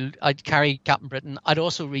my school. I'd carry Captain Britain. I'd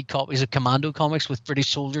also read copies of Commando comics with British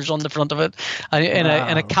soldiers on the front of it in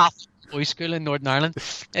a Catholic boys' school in Northern Ireland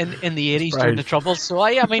in the 80s brave. during the Troubles. So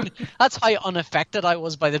I mean, that's how unaffected I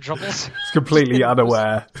was by the Troubles. It's completely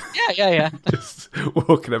unaware. Yeah. Just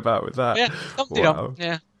walking about with that. Yeah, something up.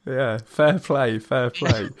 Yeah. Yeah, fair play.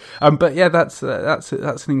 But yeah, that's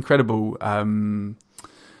an incredible meaning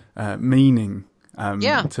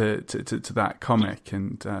to that comic,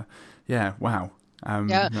 and wow.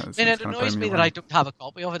 It annoys me that I don't have a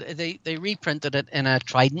copy of it. They reprinted it in a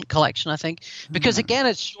Trident collection, I think, because again,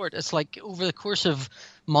 it's short. It's like over the course of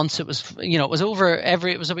months. It was it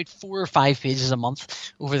was about 4 or 5 pages a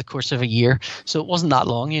month over the course of a year, so it wasn't that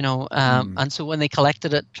long, And so when they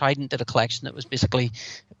collected it, Trident did a collection that was basically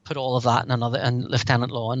put all of that in another, and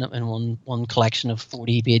Lieutenant Law in one collection of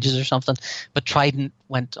 40 pages or something. But Trident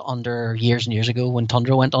went under years and years ago when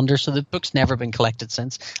Tundra went under, so the book's never been collected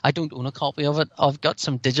since. I don't own a copy of it. I've got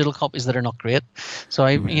some digital copies that are not great, so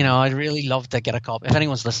I'd really love to get a copy. If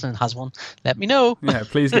anyone's listening and has one, let me know. Yeah,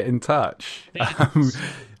 please get in touch.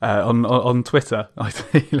 On Twitter,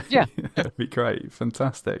 ideally. Yeah, that'd be great,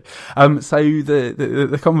 fantastic. So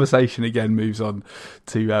the conversation again moves on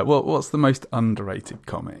to what's the most underrated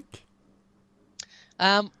comic?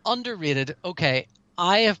 Underrated. Okay,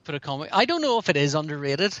 I have put a comic. I don't know if it is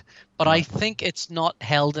underrated, but I think it's not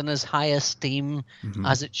held in as high esteem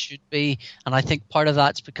as it should be, and I think part of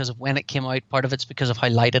that's because of when it came out. Part of it's because of how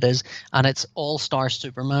light it is, and it's All-Star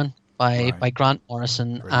Superman. By Grant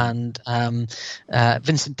Morrison and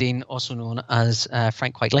Vincent Dean, also known as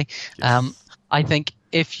Frank Quitely. Yes. I think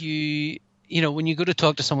if when you go to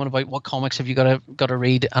talk to someone about what comics have you got to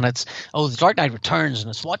read, and it's The Dark Knight Returns, and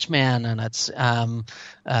it's Watchmen, and it's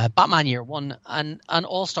Batman Year One, and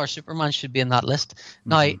All Star Superman should be in that list.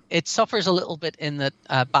 Now it suffers a little bit in that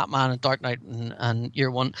Batman and Dark Knight and Year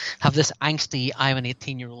One have this angsty I'm an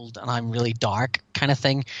 18-year-old and I'm really dark kind of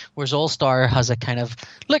thing, whereas All Star has a kind of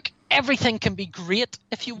look. Everything can be great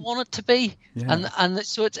if you want it to be, and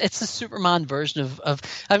so it's the Superman version of.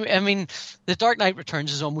 I mean, The Dark Knight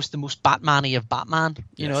Returns is almost the most Batman-y of Batman.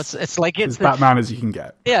 It's like it's Batman as you can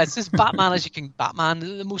get. Yeah, it's as Batman as you can. Batman,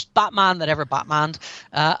 the most Batman that ever Batmaned.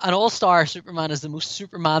 An All-Star Superman is the most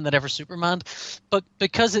Superman that ever Supermaned. But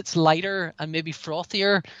because it's lighter and maybe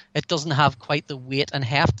frothier, it doesn't have quite the weight and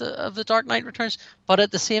heft of The Dark Knight Returns. But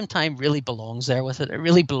at the same time, really belongs there with it. It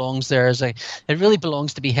really belongs there it really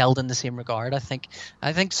belongs to be held in the same regard. I think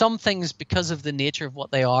some things, because of the nature of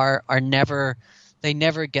what they are never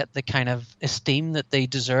get the kind of esteem that they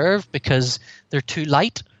deserve because they're too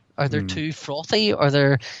light, or they're too frothy, or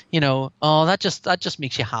they're that just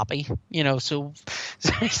makes you happy, so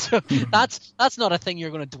that's not a thing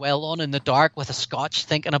you're going to dwell on in the dark with a scotch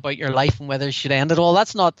thinking about your life and whether it should end at all.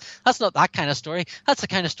 That's not that kind of story. That's the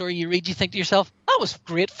kind of story you read, you think to yourself, that was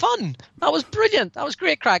great fun, that was brilliant, that was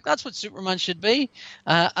great crack, that's what Superman should be,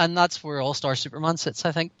 and that's where All-Star Superman sits,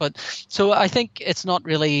 I think. But so I think it's not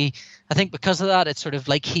really, I think because of that, it's sort of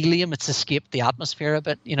like helium. It's escaped the atmosphere a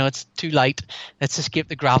bit. It's too light. It's escaped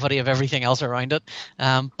the gravity of everything else around it.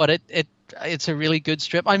 But it's a really good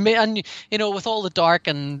strip. With all the dark,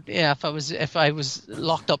 and if I was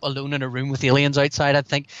locked up alone in a room with aliens outside, I'd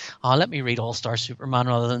think, let me read All-Star Superman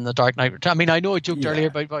rather than The Dark Knight Returns. I mean, I know I joked earlier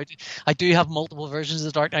about I do have multiple versions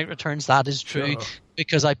of The Dark Knight Returns. That is true,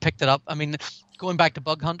 because I picked it up. I mean, going back to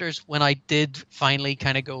Bug Hunters, when I did finally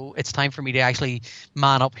kind of go, it's time for me to actually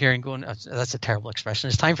man up here and go, that's a terrible expression.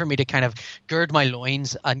 It's time for me to kind of gird my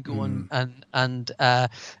loins and go and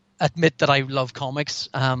admit that I love comics.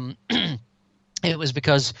 It was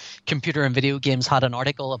because Computer and Video Games had an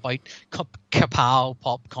article about kapow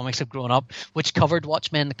pop comics have grown up, which covered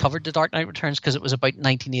Watchmen, covered The Dark Knight Returns, because it was about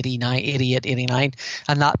 1989, 88, 89,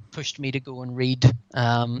 and that pushed me to go and read,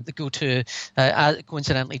 coincidentally,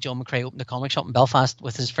 John McCrae opened a comic shop in Belfast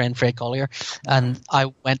with his friend Fred Collier, and I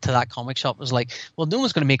went to that comic shop. Was like, well, no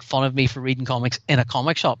one's going to make fun of me for reading comics in a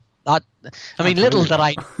comic shop. Little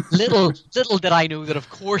did I know that of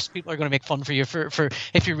course people are going to make fun for you for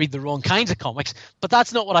if you read the wrong kinds of comics. But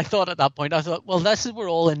that's not what I thought at that point. I thought, well, we're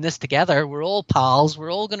all in this together. We're all pals.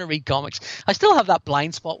 We're all going to read comics. I still have that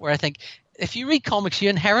blind spot where I think, if you read comics, you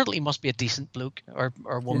inherently must be a decent bloke or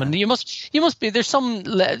woman. Yeah. You must be. There's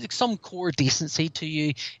some core decency to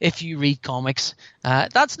you if you read comics.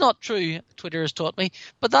 That's not true. Twitter has taught me,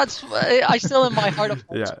 but that's I still in my heart of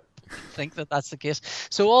hearts think that that's the case.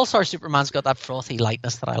 So All-Star Superman's got that frothy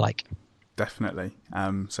lightness that I like. Definitely.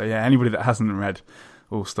 So yeah, anybody that hasn't read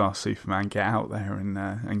All-Star Superman, get out there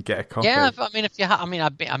and get a copy. Yeah, I mean,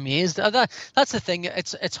 I'd be amazed. That's the thing.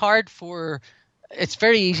 It's hard for. It's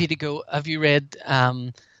very easy to go, have you read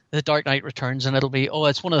The Dark Knight Returns? And it'll be,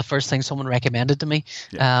 it's one of the first things someone recommended to me.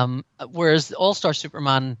 Yeah. Whereas All-Star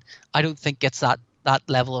Superman, I don't think gets that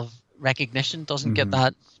level of recognition, doesn't get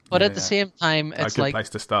that but at the same time, a it's good like, place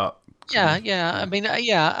to start. yeah. I mean,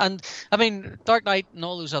 and I mean, Dark Knight and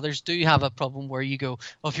all those others do have a problem where you go,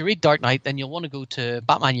 well, if you read Dark Knight, then you'll want to go to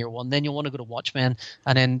Batman Year One, then you'll want to go to Watchmen,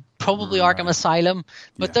 and then probably Arkham Asylum.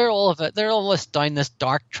 But they're almost down this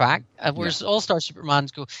dark track. Whereas All Star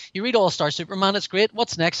Superman's go, you read All Star Superman, it's great.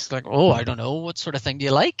 What's next? It's like, oh, I don't know. What sort of thing do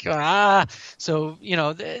you like? So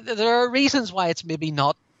there are reasons why it's maybe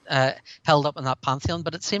not held up in that pantheon,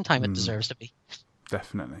 but at the same time, it deserves to be.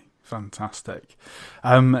 Definitely. Fantastic.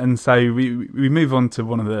 And so we move on to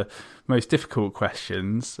one of the most difficult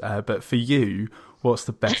questions, but for you, what's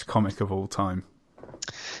the best comic of all time?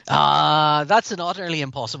 That's an utterly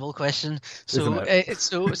impossible question. So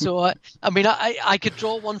I mean, I could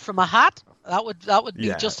draw one from a hat. That would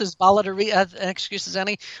be just as valid an excuse as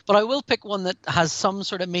any. But I will pick one that has some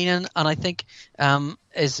sort of meaning, and I think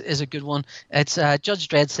is a good one. It's Judge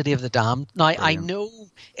Dredd, City of the Damned. Now, brilliant. I know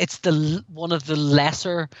it's one of the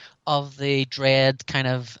lesser of the Dredd kind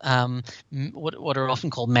of what are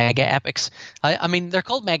often called mega epics. I mean, they're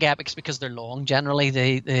called mega epics because they're long. Generally,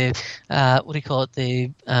 the what do you call it?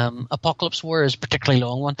 The Apocalypse War is a particularly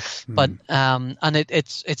long one, but and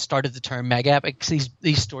it started the term mega epics.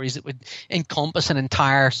 These stories that would encompass an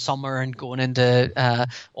entire summer and going into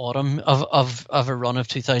autumn of a run of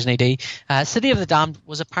 2000 AD. City of the Damned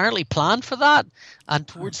was apparently planned for that, and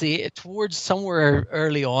towards somewhere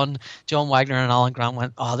early on, John Wagner and Alan Grant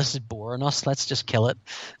went, "Oh, this is boring us. Let's just kill it,"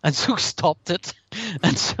 and so stopped it.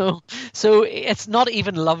 And so it's not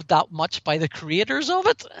even loved that much by the creators of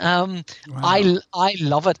it. Wow. I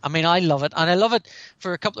love it. I mean, I love it, and I love it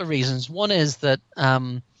for a couple of reasons. One is that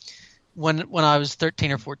when I was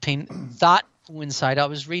 13 or 14, that coincided. I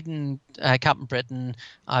was reading Captain Britain,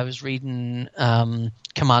 I was reading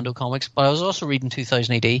Commando comics, but I was also reading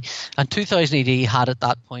 2000 AD, and 2000 AD had at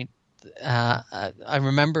that point, I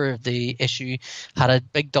remember the issue had a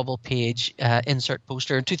big double page insert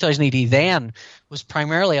poster. And 2000 AD then was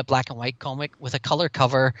primarily a black and white comic with a color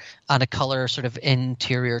cover and a color sort of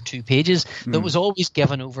interior 2 pages that was always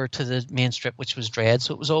given over to the main strip, which was Dredd.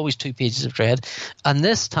 So it was always 2 pages of Dredd. And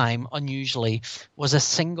this time, unusually, was a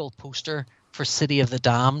single poster for City of the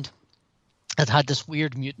Damned. It had this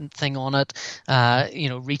weird mutant thing on it,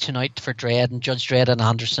 reaching out for Dredd and Judge Dredd and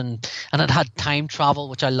Anderson, and it had time travel,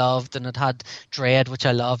 which I loved, and it had Dredd, which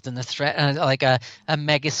I loved, and the threat, like a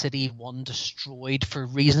mega city one destroyed for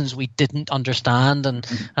reasons we didn't understand, and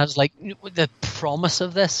I was like, the promise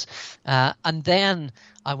of this, and then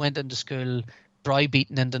I went into school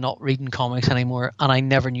browbeaten into not reading comics anymore, and I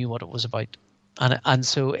never knew what it was about. And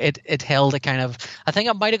so it held a kind of, I think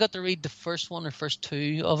I might have got to read the first one or first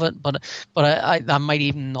 2 of it, but I might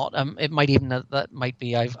even not. It might even that might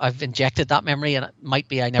be I've injected that memory, and it might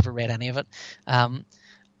be I never read any of it.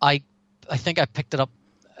 I think I picked it up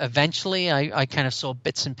eventually. I kind of saw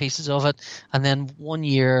bits and pieces of it, and then one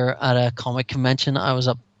year at a comic convention, I was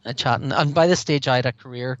up chatting, and by this stage I had a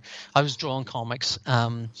career. I was drawing comics,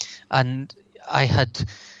 and I had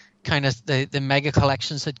kind of the mega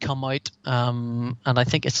collections had come out, and I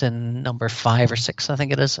think it's in number 5 or 6, I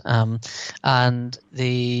think it is, and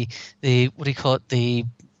the what do you call it,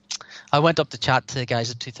 I went up to chat to the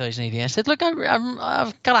guys at 2000 AD. I said, look,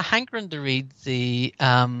 I've got a hankering to read the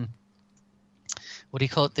what do you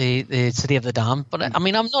call it, the City of the Damned, but I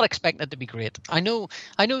mean, I'm not expecting it to be great. I know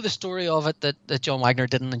the story of it, that John Wagner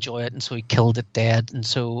didn't enjoy it, and so he killed it dead, and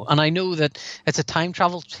I know that it's a time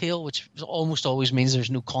travel tale, which almost always means there's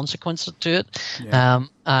no consequence to it.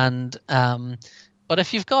 But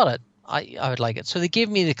if you've got it, I would like it. So they gave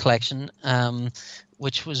me the collection,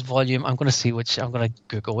 which was volume. I'm going to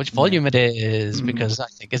Google which volume it is, because I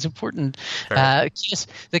think it's important.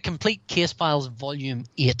 The Complete Case Files Volume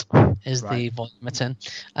 8 is the volume it's in.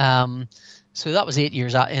 So that was 8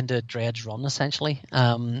 years into Dredd's run, essentially.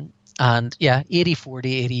 And 84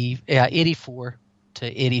 to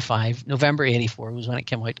 85. November 84 was when it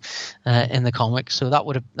came out in the comic. So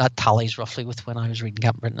that tallies roughly with when I was reading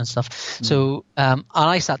Captain Britain and stuff. So and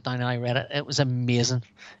I sat down and I read it. It was amazing.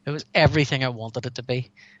 It was everything I wanted it to be.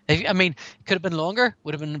 I mean, it could have been longer,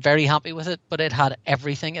 would have been very happy with it, but it had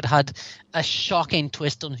everything. It had a shocking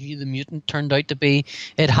twist on who the mutant turned out to be.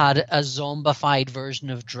 It had a zombified version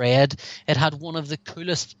of Dredd. It had one of the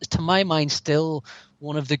coolest, to my mind still,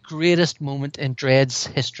 one of the greatest moments in Dredd's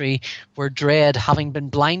history, where Dredd, having been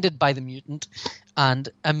blinded by the mutant and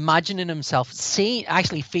imagining himself,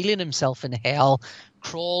 actually feeling himself in hell,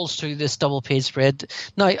 crawls through this double-page spread.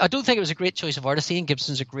 Now, I don't think it was a great choice of artist. Ian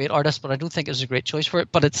Gibson's a great artist, but I don't think it was a great choice for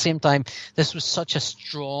it. But at the same time, this was such a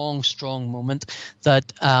strong, strong moment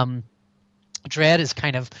that Dredd is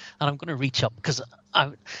kind of, and I'm going to reach up because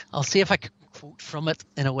I'll see if I can quote from it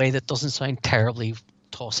in a way that doesn't sound terribly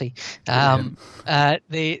tossy.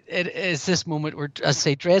 It is this moment where, as I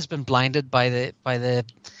say, Dread's been blinded by the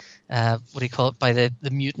what do you call it, by the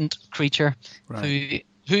mutant creature, right.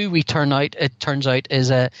 who it turns out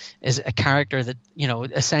is a character that, you know,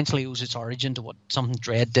 essentially owes its origin to what something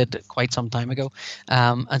Dread did quite some time ago,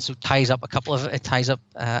 and so ties up a couple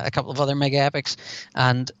of other mega epics.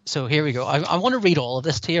 And so here we go. I want to read all of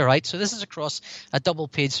this to you, right? So this is across a double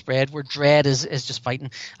page spread where Dread is just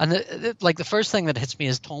fighting, and the first thing that hits me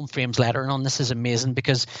is Tom Frame's lettering on this is amazing,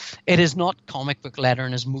 because it is not comic book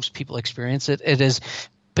lettering as most people experience it. It is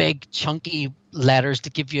big chunky letters to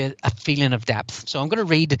give you a feeling of depth. So I'm going to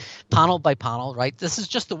read panel by panel, right? This is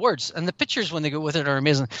just the words, and the pictures when they go with it are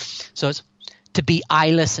amazing. So it's to be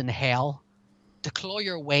eyeless in hell, to claw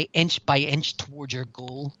your way inch by inch toward your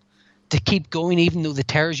goal, to keep going even though the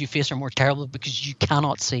terrors you face are more terrible because you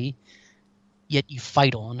cannot see, yet you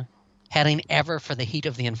fight on, heading ever for the heat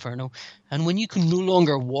of the inferno. And when you can no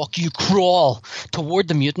longer walk, you crawl toward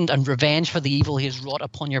the mutant and revenge for the evil he has wrought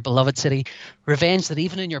upon your beloved city. Revenge that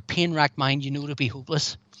even in your pain-racked mind you know to be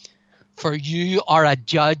hopeless. For you are a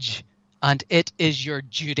judge, and it is your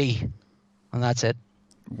duty. And that's it.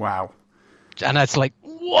 Wow. And it's like,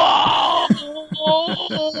 whoa!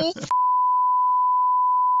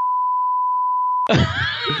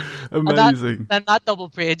 Amazing. And that double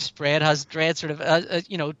page spread has Dread sort of,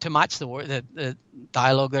 to match the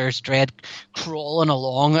dialogue. There's Dread crawling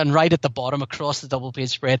along, and right at the bottom across the double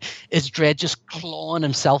page spread is Dread just clawing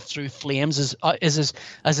himself through flames as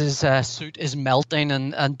his suit is melting,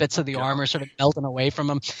 and bits of the armor sort of melting away from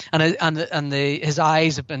him, and his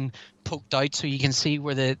eyes have been poked out so you can see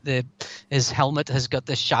where his helmet has got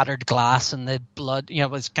the shattered glass, and the blood,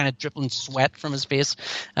 was kind of dripping sweat from his face,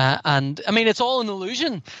 and I mean it's all an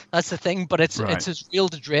illusion. That's the thing, but it's as real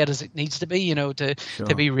to Dread as it needs to be, to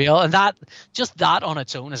be real, and that on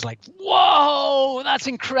its own is like, whoa, that's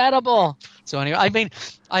incredible. So anyway, I mean,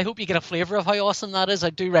 I hope you get a flavour of how awesome that is. I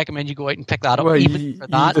do recommend you go out and pick that up. Well, even for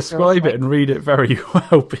that, you describe it and read it very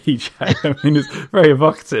well, PJ. I mean, it's very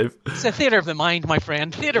evocative. It's a theatre of the mind, my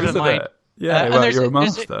friend. Theatre of the mind. Yeah, well, you're a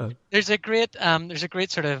master. There's a great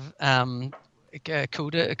sort of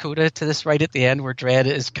coda to this right at the end, where Dread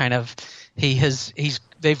is kind of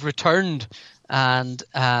they've returned, and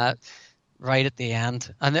right at the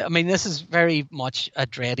end, and I mean this is very much a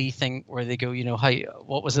Dready thing where they go,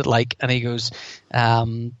 what was it like, and he goes,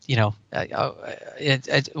 it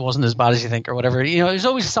wasn't as bad as you think, or whatever. There's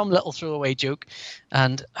always some little throwaway joke,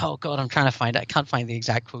 and oh god, I'm trying to find it. I can't find the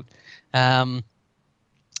exact quote.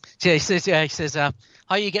 He says, how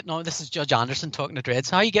are you getting on? This is Judge Anderson talking to Dread.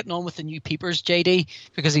 So how are you getting on with the new peepers, JD?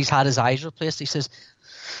 Because he's had his eyes replaced. He says,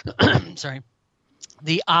 sorry,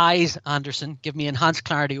 the eyes, Anderson, give me enhanced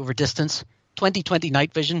clarity over distance, 20/20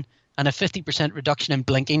 night vision, and a 50% reduction in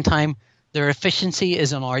blinking time. Their efficiency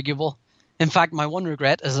is unarguable. In fact, my one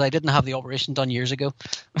regret is I didn't have the operation done years ago.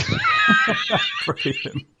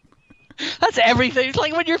 Brilliant. That's everything. It's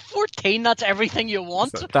like when you're 14, that's everything you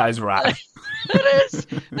want. That is right. It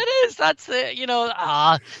is. That's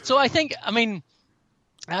the, So I think, I mean,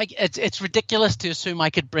 it's ridiculous to assume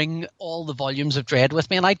I could bring all the volumes of Dread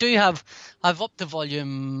with me, and I've up to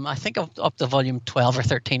volume, I think up to volume 12 or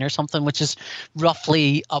 13 or something, which is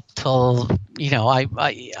roughly up till,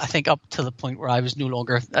 I think up to the point where I was no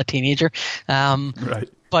longer a teenager. Right.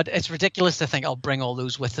 But it's ridiculous to think I'll bring all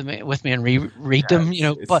those with me and reread them,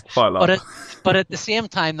 But at the same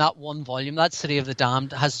time, that one volume, that City of the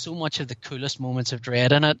Damned, has so much of the coolest moments of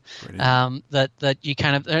Dread in it, that you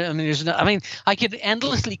kind of, I could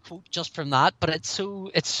endlessly quote just from that, but it's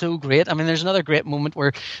so great. I mean, there's another great moment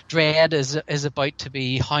where Dread is about to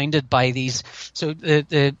be hounded by these. So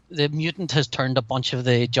the mutant has turned a bunch of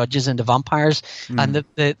the judges into vampires, and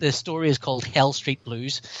the story is called Hell Street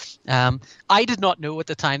Blues. I did not know at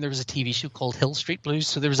the time there was a TV show called Hill Street Blues,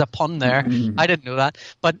 so there was a pun there. I didn't know that,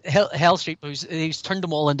 but Hell Street Blues, he's turned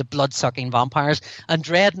them all into blood-sucking vampires, and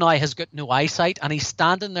Dread now has got no eyesight, and he's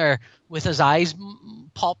standing there with his eyes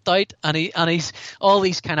popped out, and he's all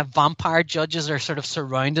these kind of vampire judges are sort of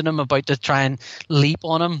surrounding him, about to try and leap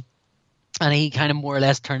on him. And he kind of more or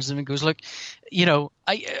less turns to them and goes, look,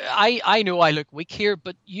 I know I look weak here,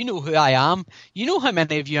 but you know who I am. You know how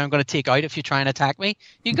many of you I'm going to take out if you try and attack me.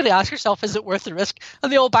 You've got to ask yourself, is it worth the risk?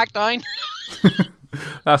 And they all back down.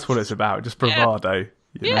 That's what it's about, just bravado.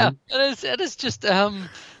 Yeah, it is just,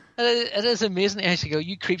 It is amazing. I go,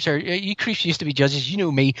 you creeps used to be judges. You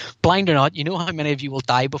know me, blind or not. You know how many of you will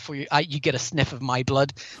die before you get a sniff of my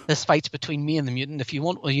blood. This fight's between me and the mutant. If you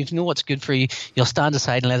want, well, you know what's good for you. You'll stand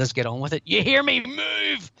aside and let us get on with it. You hear me?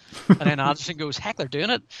 Move! And then Anderson goes, heck, they're doing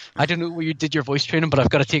it. I don't know where you did your voice training, but I've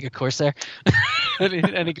got to take a course there.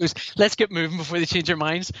 And he goes, let's get moving before they change their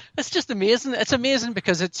minds. It's just amazing. It's amazing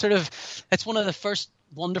because it's one of the first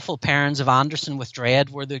wonderful pairings of Anderson with Dredd,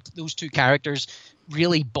 where those two characters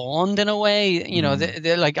really bond in a way. You know,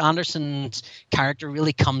 they're like Anderson's character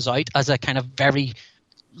really comes out as a kind of very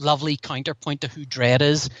lovely counterpoint to who Dredd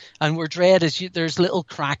is, and where Dredd is, there's little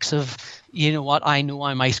cracks of, you know what, I know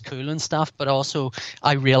I'm ice cool and stuff, but also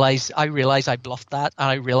I realize I bluffed that, and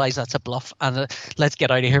I realize that's a bluff, and let's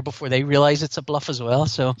get out of here before they realize it's a bluff as well.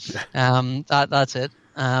 So that's it.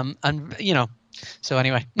 And you know, so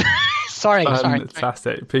anyway. sorry.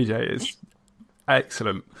 Fantastic. PJ is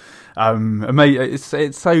excellent. Mate,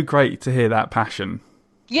 it's so great to hear that passion.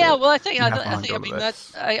 Yeah, well,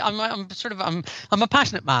 I'm a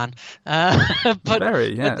passionate man, but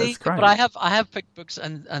that's great. But I have picked books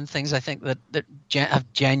and things I think that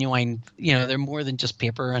have genuine, you know, they're more than just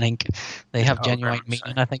paper and ink. They have genuine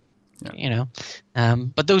meaning, I think. Yeah. You know,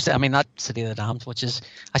 but those, I mean, that City of the Damned, which is,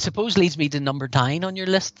 I suppose, leads me to number 9 on your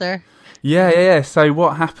list there. Yeah. So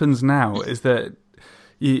what happens now is that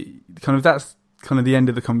that's kind of the end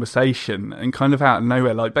of the conversation, and kind of out of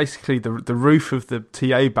nowhere, like basically the roof of the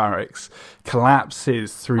TA barracks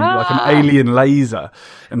collapses through like an alien laser,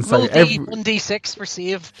 and so 1d6 for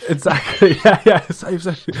save. Exactly. Yeah. Save.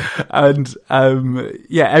 And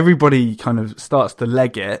everybody kind of starts to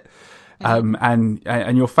leg it.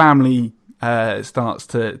 And your family starts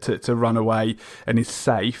to run away and is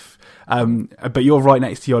safe, but you're right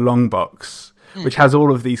next to your long box, which has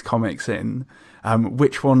all of these comics in.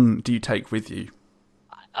 Which one do you take with you?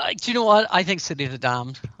 Do you know what? I think City of the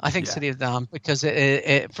Damned. City of the Damned because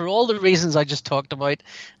it, for all the reasons I just talked about,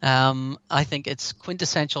 I think it's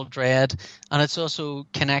quintessential Dredd, and it's also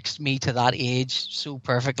connects me to that age so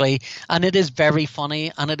perfectly. And it is very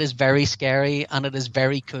funny, and it is very scary, and it is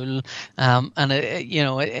very cool. And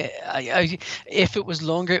if it was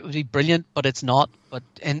longer, it would be brilliant, but it's not. But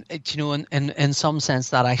in some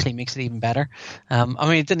sense, that actually makes it even better. I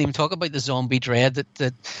mean, it didn't even talk about the zombie Dredd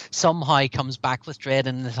that somehow comes back with Dredd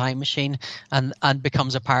in the time machine and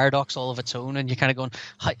becomes a paradox all of its own. And you're kind of going,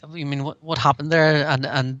 I mean, what happened there?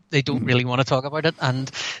 And they don't really want to talk about it. And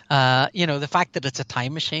the fact that it's a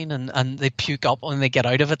time machine and they puke up when they get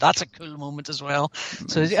out of it, that's a cool moment as well.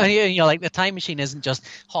 So like the time machine isn't just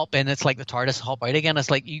hop in; it's like the TARDIS, hop out again. It's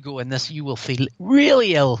like you go in this, you will feel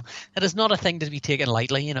really ill. It is not a thing to be taken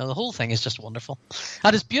lightly. You know, the whole thing is just wonderful,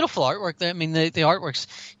 and it's beautiful artwork. I mean, the artwork's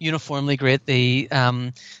uniformly great.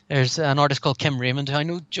 There's an artist called Kim Raymond, who I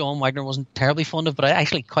know John Wagner wasn't terribly fond of, but I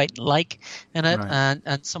actually quite like in it, right.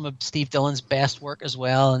 and some of Steve Dillon's best work as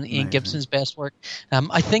well, and Ian Gibson's best work.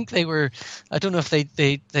 I think they were. I don't know if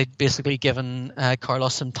they'd basically given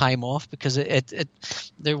Carlos some time off, because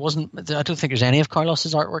there wasn't. I don't think there's any of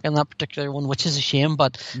Carlos's artwork in that particular one, which is a shame.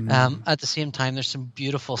 But at the same time, there's some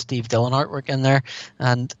beautiful Steve Dillon artwork in there,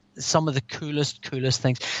 and some of the coolest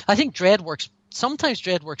things. I think sometimes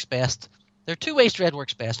Dredd works best. There are two ways Dredd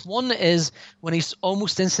works best. One is when he's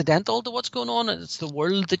almost incidental to what's going on. It's the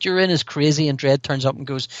world that you're in is crazy, and Dredd turns up and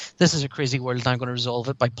goes, this is a crazy world, and I'm going to resolve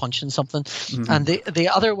it by punching something. Mm-hmm. And the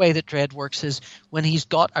other way that Dredd works is when he's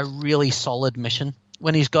got a really solid mission,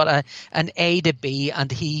 when he's got an A to B,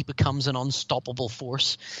 and he becomes an unstoppable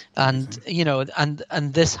force. And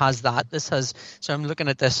and this has that. So I'm looking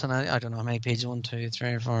at this, and I don't know how many pages. 1, 2,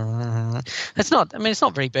 3, 4. It's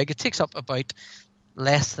not very big. It takes up about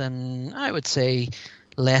less than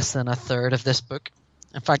a third of this book.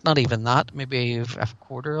 In fact, not even that, maybe a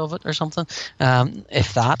quarter of it or something,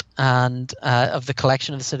 if that, and of the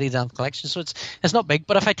collection, of the City of the Damned collection. So it's not big,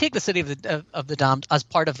 but if I take the City of the Damned as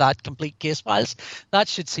part of that complete case files, that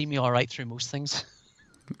should see me all right through most things.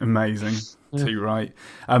 Amazing. Too right.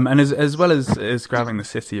 And as well as grabbing the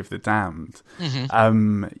City of the Damned,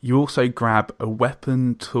 you also grab a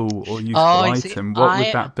weapon, tool, or useful item. What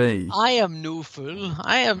would that be? I am no fool.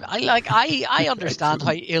 I understand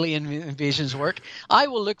how alien invasions work. I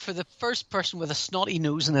will look for the first person with a snotty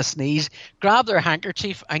nose and a sneeze, grab their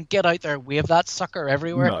handkerchief, and get out there, wave that sucker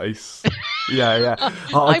everywhere. Nice. Yeah.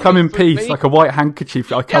 I'll I come in would peace, be. like a white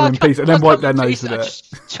handkerchief. I'll come in peace and then I'll wipe come their in nose peace with and it.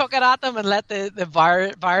 chuck it at them and let the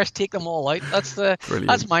virus take them all out. That's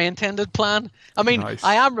Brilliant. my intended plan. I mean, Nice.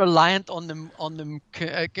 I am reliant on them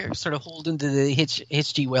sort of holding to the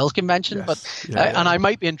H.G. Wells Convention, Yes. but Yeah. and I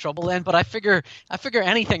might be in trouble then. But I figure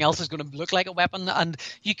anything else is going to look like a weapon, and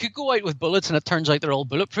you could go out with bullets, and it turns out they're all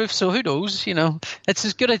bulletproof. So who knows? You know, it's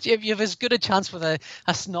as good if you have as good a chance with a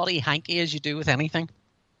snotty hanky as you do with anything.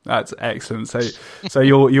 That's excellent. So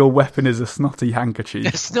your weapon is a snotty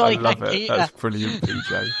handkerchief. A snotty I love hanky, it. That's brilliant,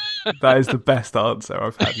 PJ. That is the best answer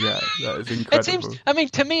I've had yet. That is incredible.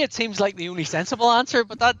 To me, it seems like the only sensible answer,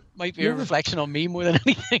 but that might be a reflection on me more than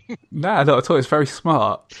anything. No, not at all. It's very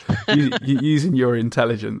smart. You using your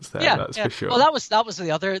intelligence there. That's for sure. Well, that was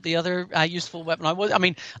the other useful weapon. I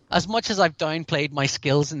mean, as much as I've downplayed my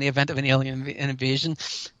skills in the event of an alien invasion,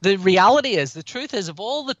 the truth is, of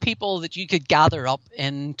all the people that you could gather up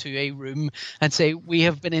into a room and say we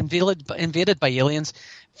have been invaded by aliens,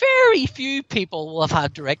 very few people will have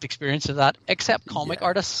had direct experience of that, except comic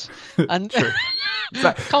artists and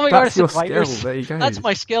comic artists and writers. There you go. That's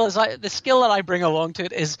my skill. The skill that I bring along to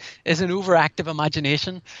it is an overactive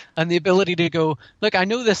imagination and the ability to go, look, I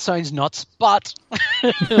know this sounds nuts, but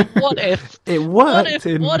what if it worked?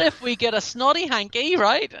 What if we get a snotty hanky,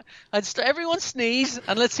 right? And everyone sneeze,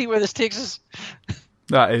 and let's see where this takes us.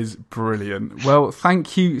 That is brilliant. Well,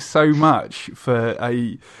 thank you so much for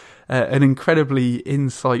an incredibly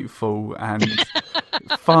insightful and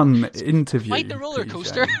fun interview. Quite the roller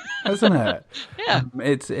coaster, hasn't it? Yeah.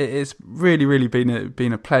 It's really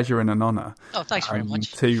been a pleasure and an honour. Oh, thanks very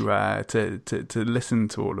much. To listen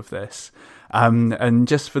to all of this. And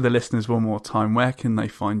just for the listeners one more time, where can they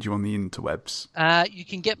find you on the interwebs? You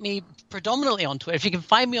can get me predominantly on Twitter. If you can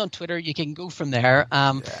find me on Twitter, you can go from there.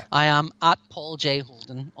 I am at Paul J.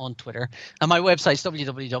 Holden on Twitter. And my website's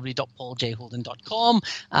www.pauljholden.com.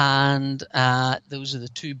 And those are the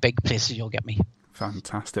two big places you'll get me.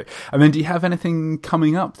 Fantastic. I mean, do you have anything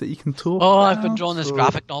coming up that you can talk about? I've been drawing this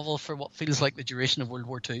graphic novel for what feels like the duration of World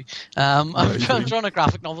War II. I've drawn a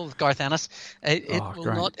graphic novel with Garth Ennis. It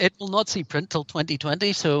will not see print till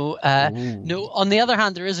 2020. So no. On the other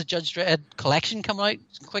hand, there is a Judge Dredd collection coming out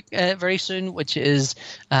very soon, which is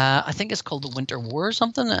I think it's called The Winter War or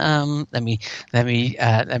something. Let me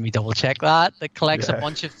double check that. That collects a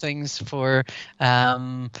bunch of things for.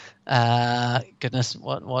 Goodness,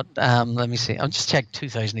 what? Let me see. I'll just check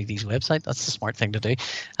 2000 AD's website. That's the smart thing to do.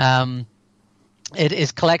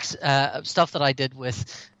 It collects stuff that I did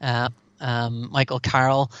with Michael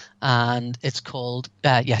Carroll, and it's called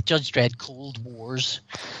Judge Dredd Cold Wars.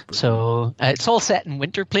 So it's all set in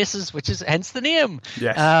winter places, which is hence the name.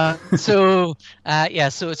 Yes. So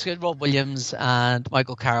it's got Rob Williams and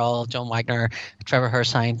Michael Carroll, John Wagner, Trevor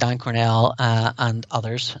Hershine, Dan Cornell, and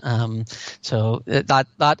others. So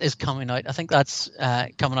that is coming out. I think that's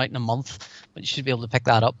coming out in a month. But you should be able to pick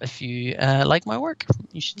that up if you like my work.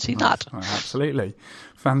 You should see that. Oh, absolutely.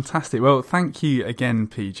 Fantastic. Well, thank you again,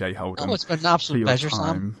 PJ Holden. Oh, it's been an absolute pleasure,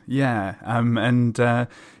 Sam. Yeah. I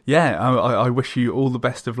wish you all the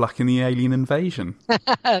best of luck in the alien invasion.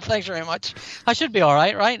 Thanks very much. I should be all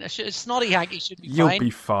right, right? Snotty Hanky should be fine. You'll be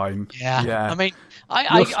fine. Yeah. I mean,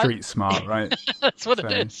 you're street smart, right? That's what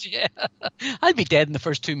it is, yeah. I'd be dead in the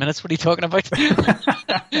first 2 minutes. What are you talking about?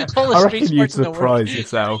 I reckon you'd surprise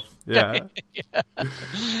yourself. Yeah.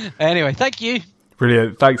 Anyway, thank you.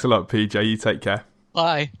 Brilliant. Thanks a lot, PJ. You take care.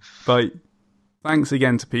 Bye. Bye. Thanks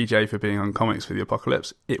again to PJ for being on Comics for the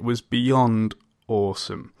Apocalypse. It was beyond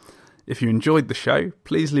awesome. If you enjoyed the show,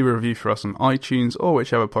 please leave a review for us on iTunes or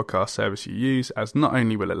whichever podcast service you use, as not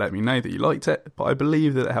only will it let me know that you liked it, but I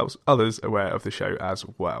believe that it helps others aware of the show as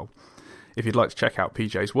well. If you'd like to check out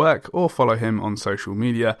PJ's work or follow him on social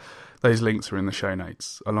media, those links are in the show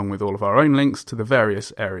notes, along with all of our own links to the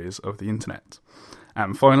various areas of the internet.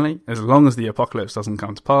 And finally, as long as the apocalypse doesn't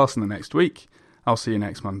come to pass in the next week, I'll see you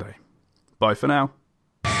next Monday. Bye for now.